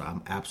 man. So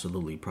I'm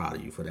absolutely proud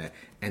of you for that.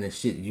 And it's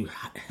shit, you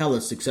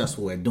hella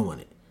successful at doing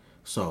it.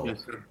 So,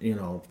 yes, sir.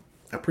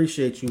 I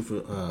appreciate you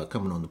for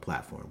coming on the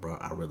platform, bro.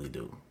 I really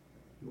do.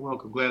 You're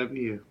welcome. Glad to be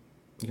here.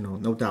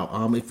 No doubt.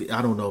 If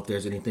I don't know if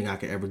there's anything I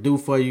can ever do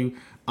for you,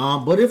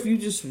 but if you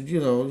just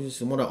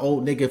want an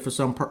old nigga for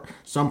some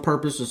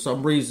purpose or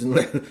some reason,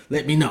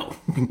 let me know.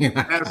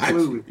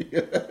 Absolutely.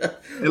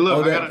 Hey,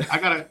 look,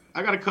 I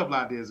got a couple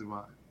ideas in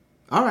mind.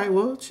 All right,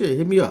 well, shit,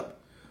 hit me up.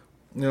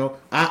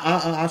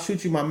 I'll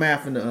shoot you my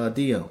math in the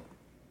DM.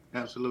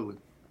 Absolutely.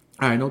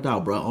 All right, no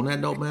doubt, bro. On that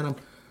note, man,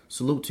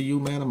 salute to you,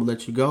 man. I'm gonna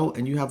let you go,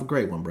 and you have a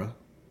great one, bro.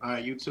 All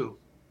right, you too.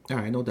 All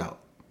right, no doubt.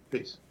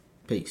 Peace.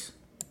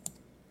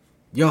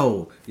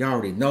 Yo, y'all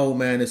already know,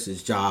 man, this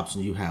is Jobs,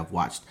 and you have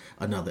watched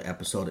another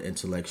episode of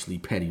Intellectually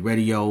Petty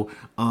Radio.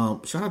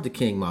 Shout out to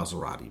King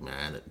Mazarati,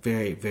 man.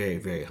 Very, very,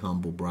 very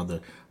humble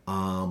brother.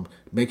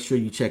 Make sure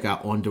you check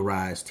out On The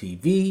Rise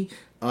TV,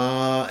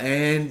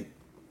 and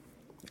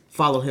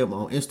follow him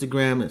on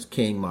Instagram. It's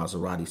King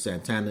Mazarati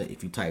Santana.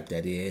 If you type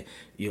that in,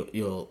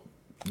 you'll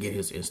get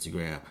his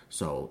Instagram.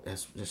 So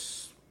that's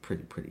just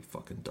pretty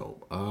fucking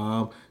dope.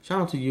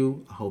 Shout out to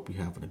you. I hope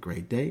you're having a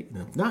great day.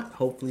 And if not,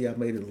 hopefully I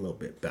made it a little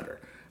bit better.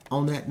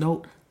 On that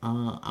note,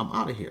 I'm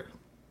out of here.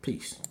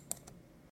 Peace.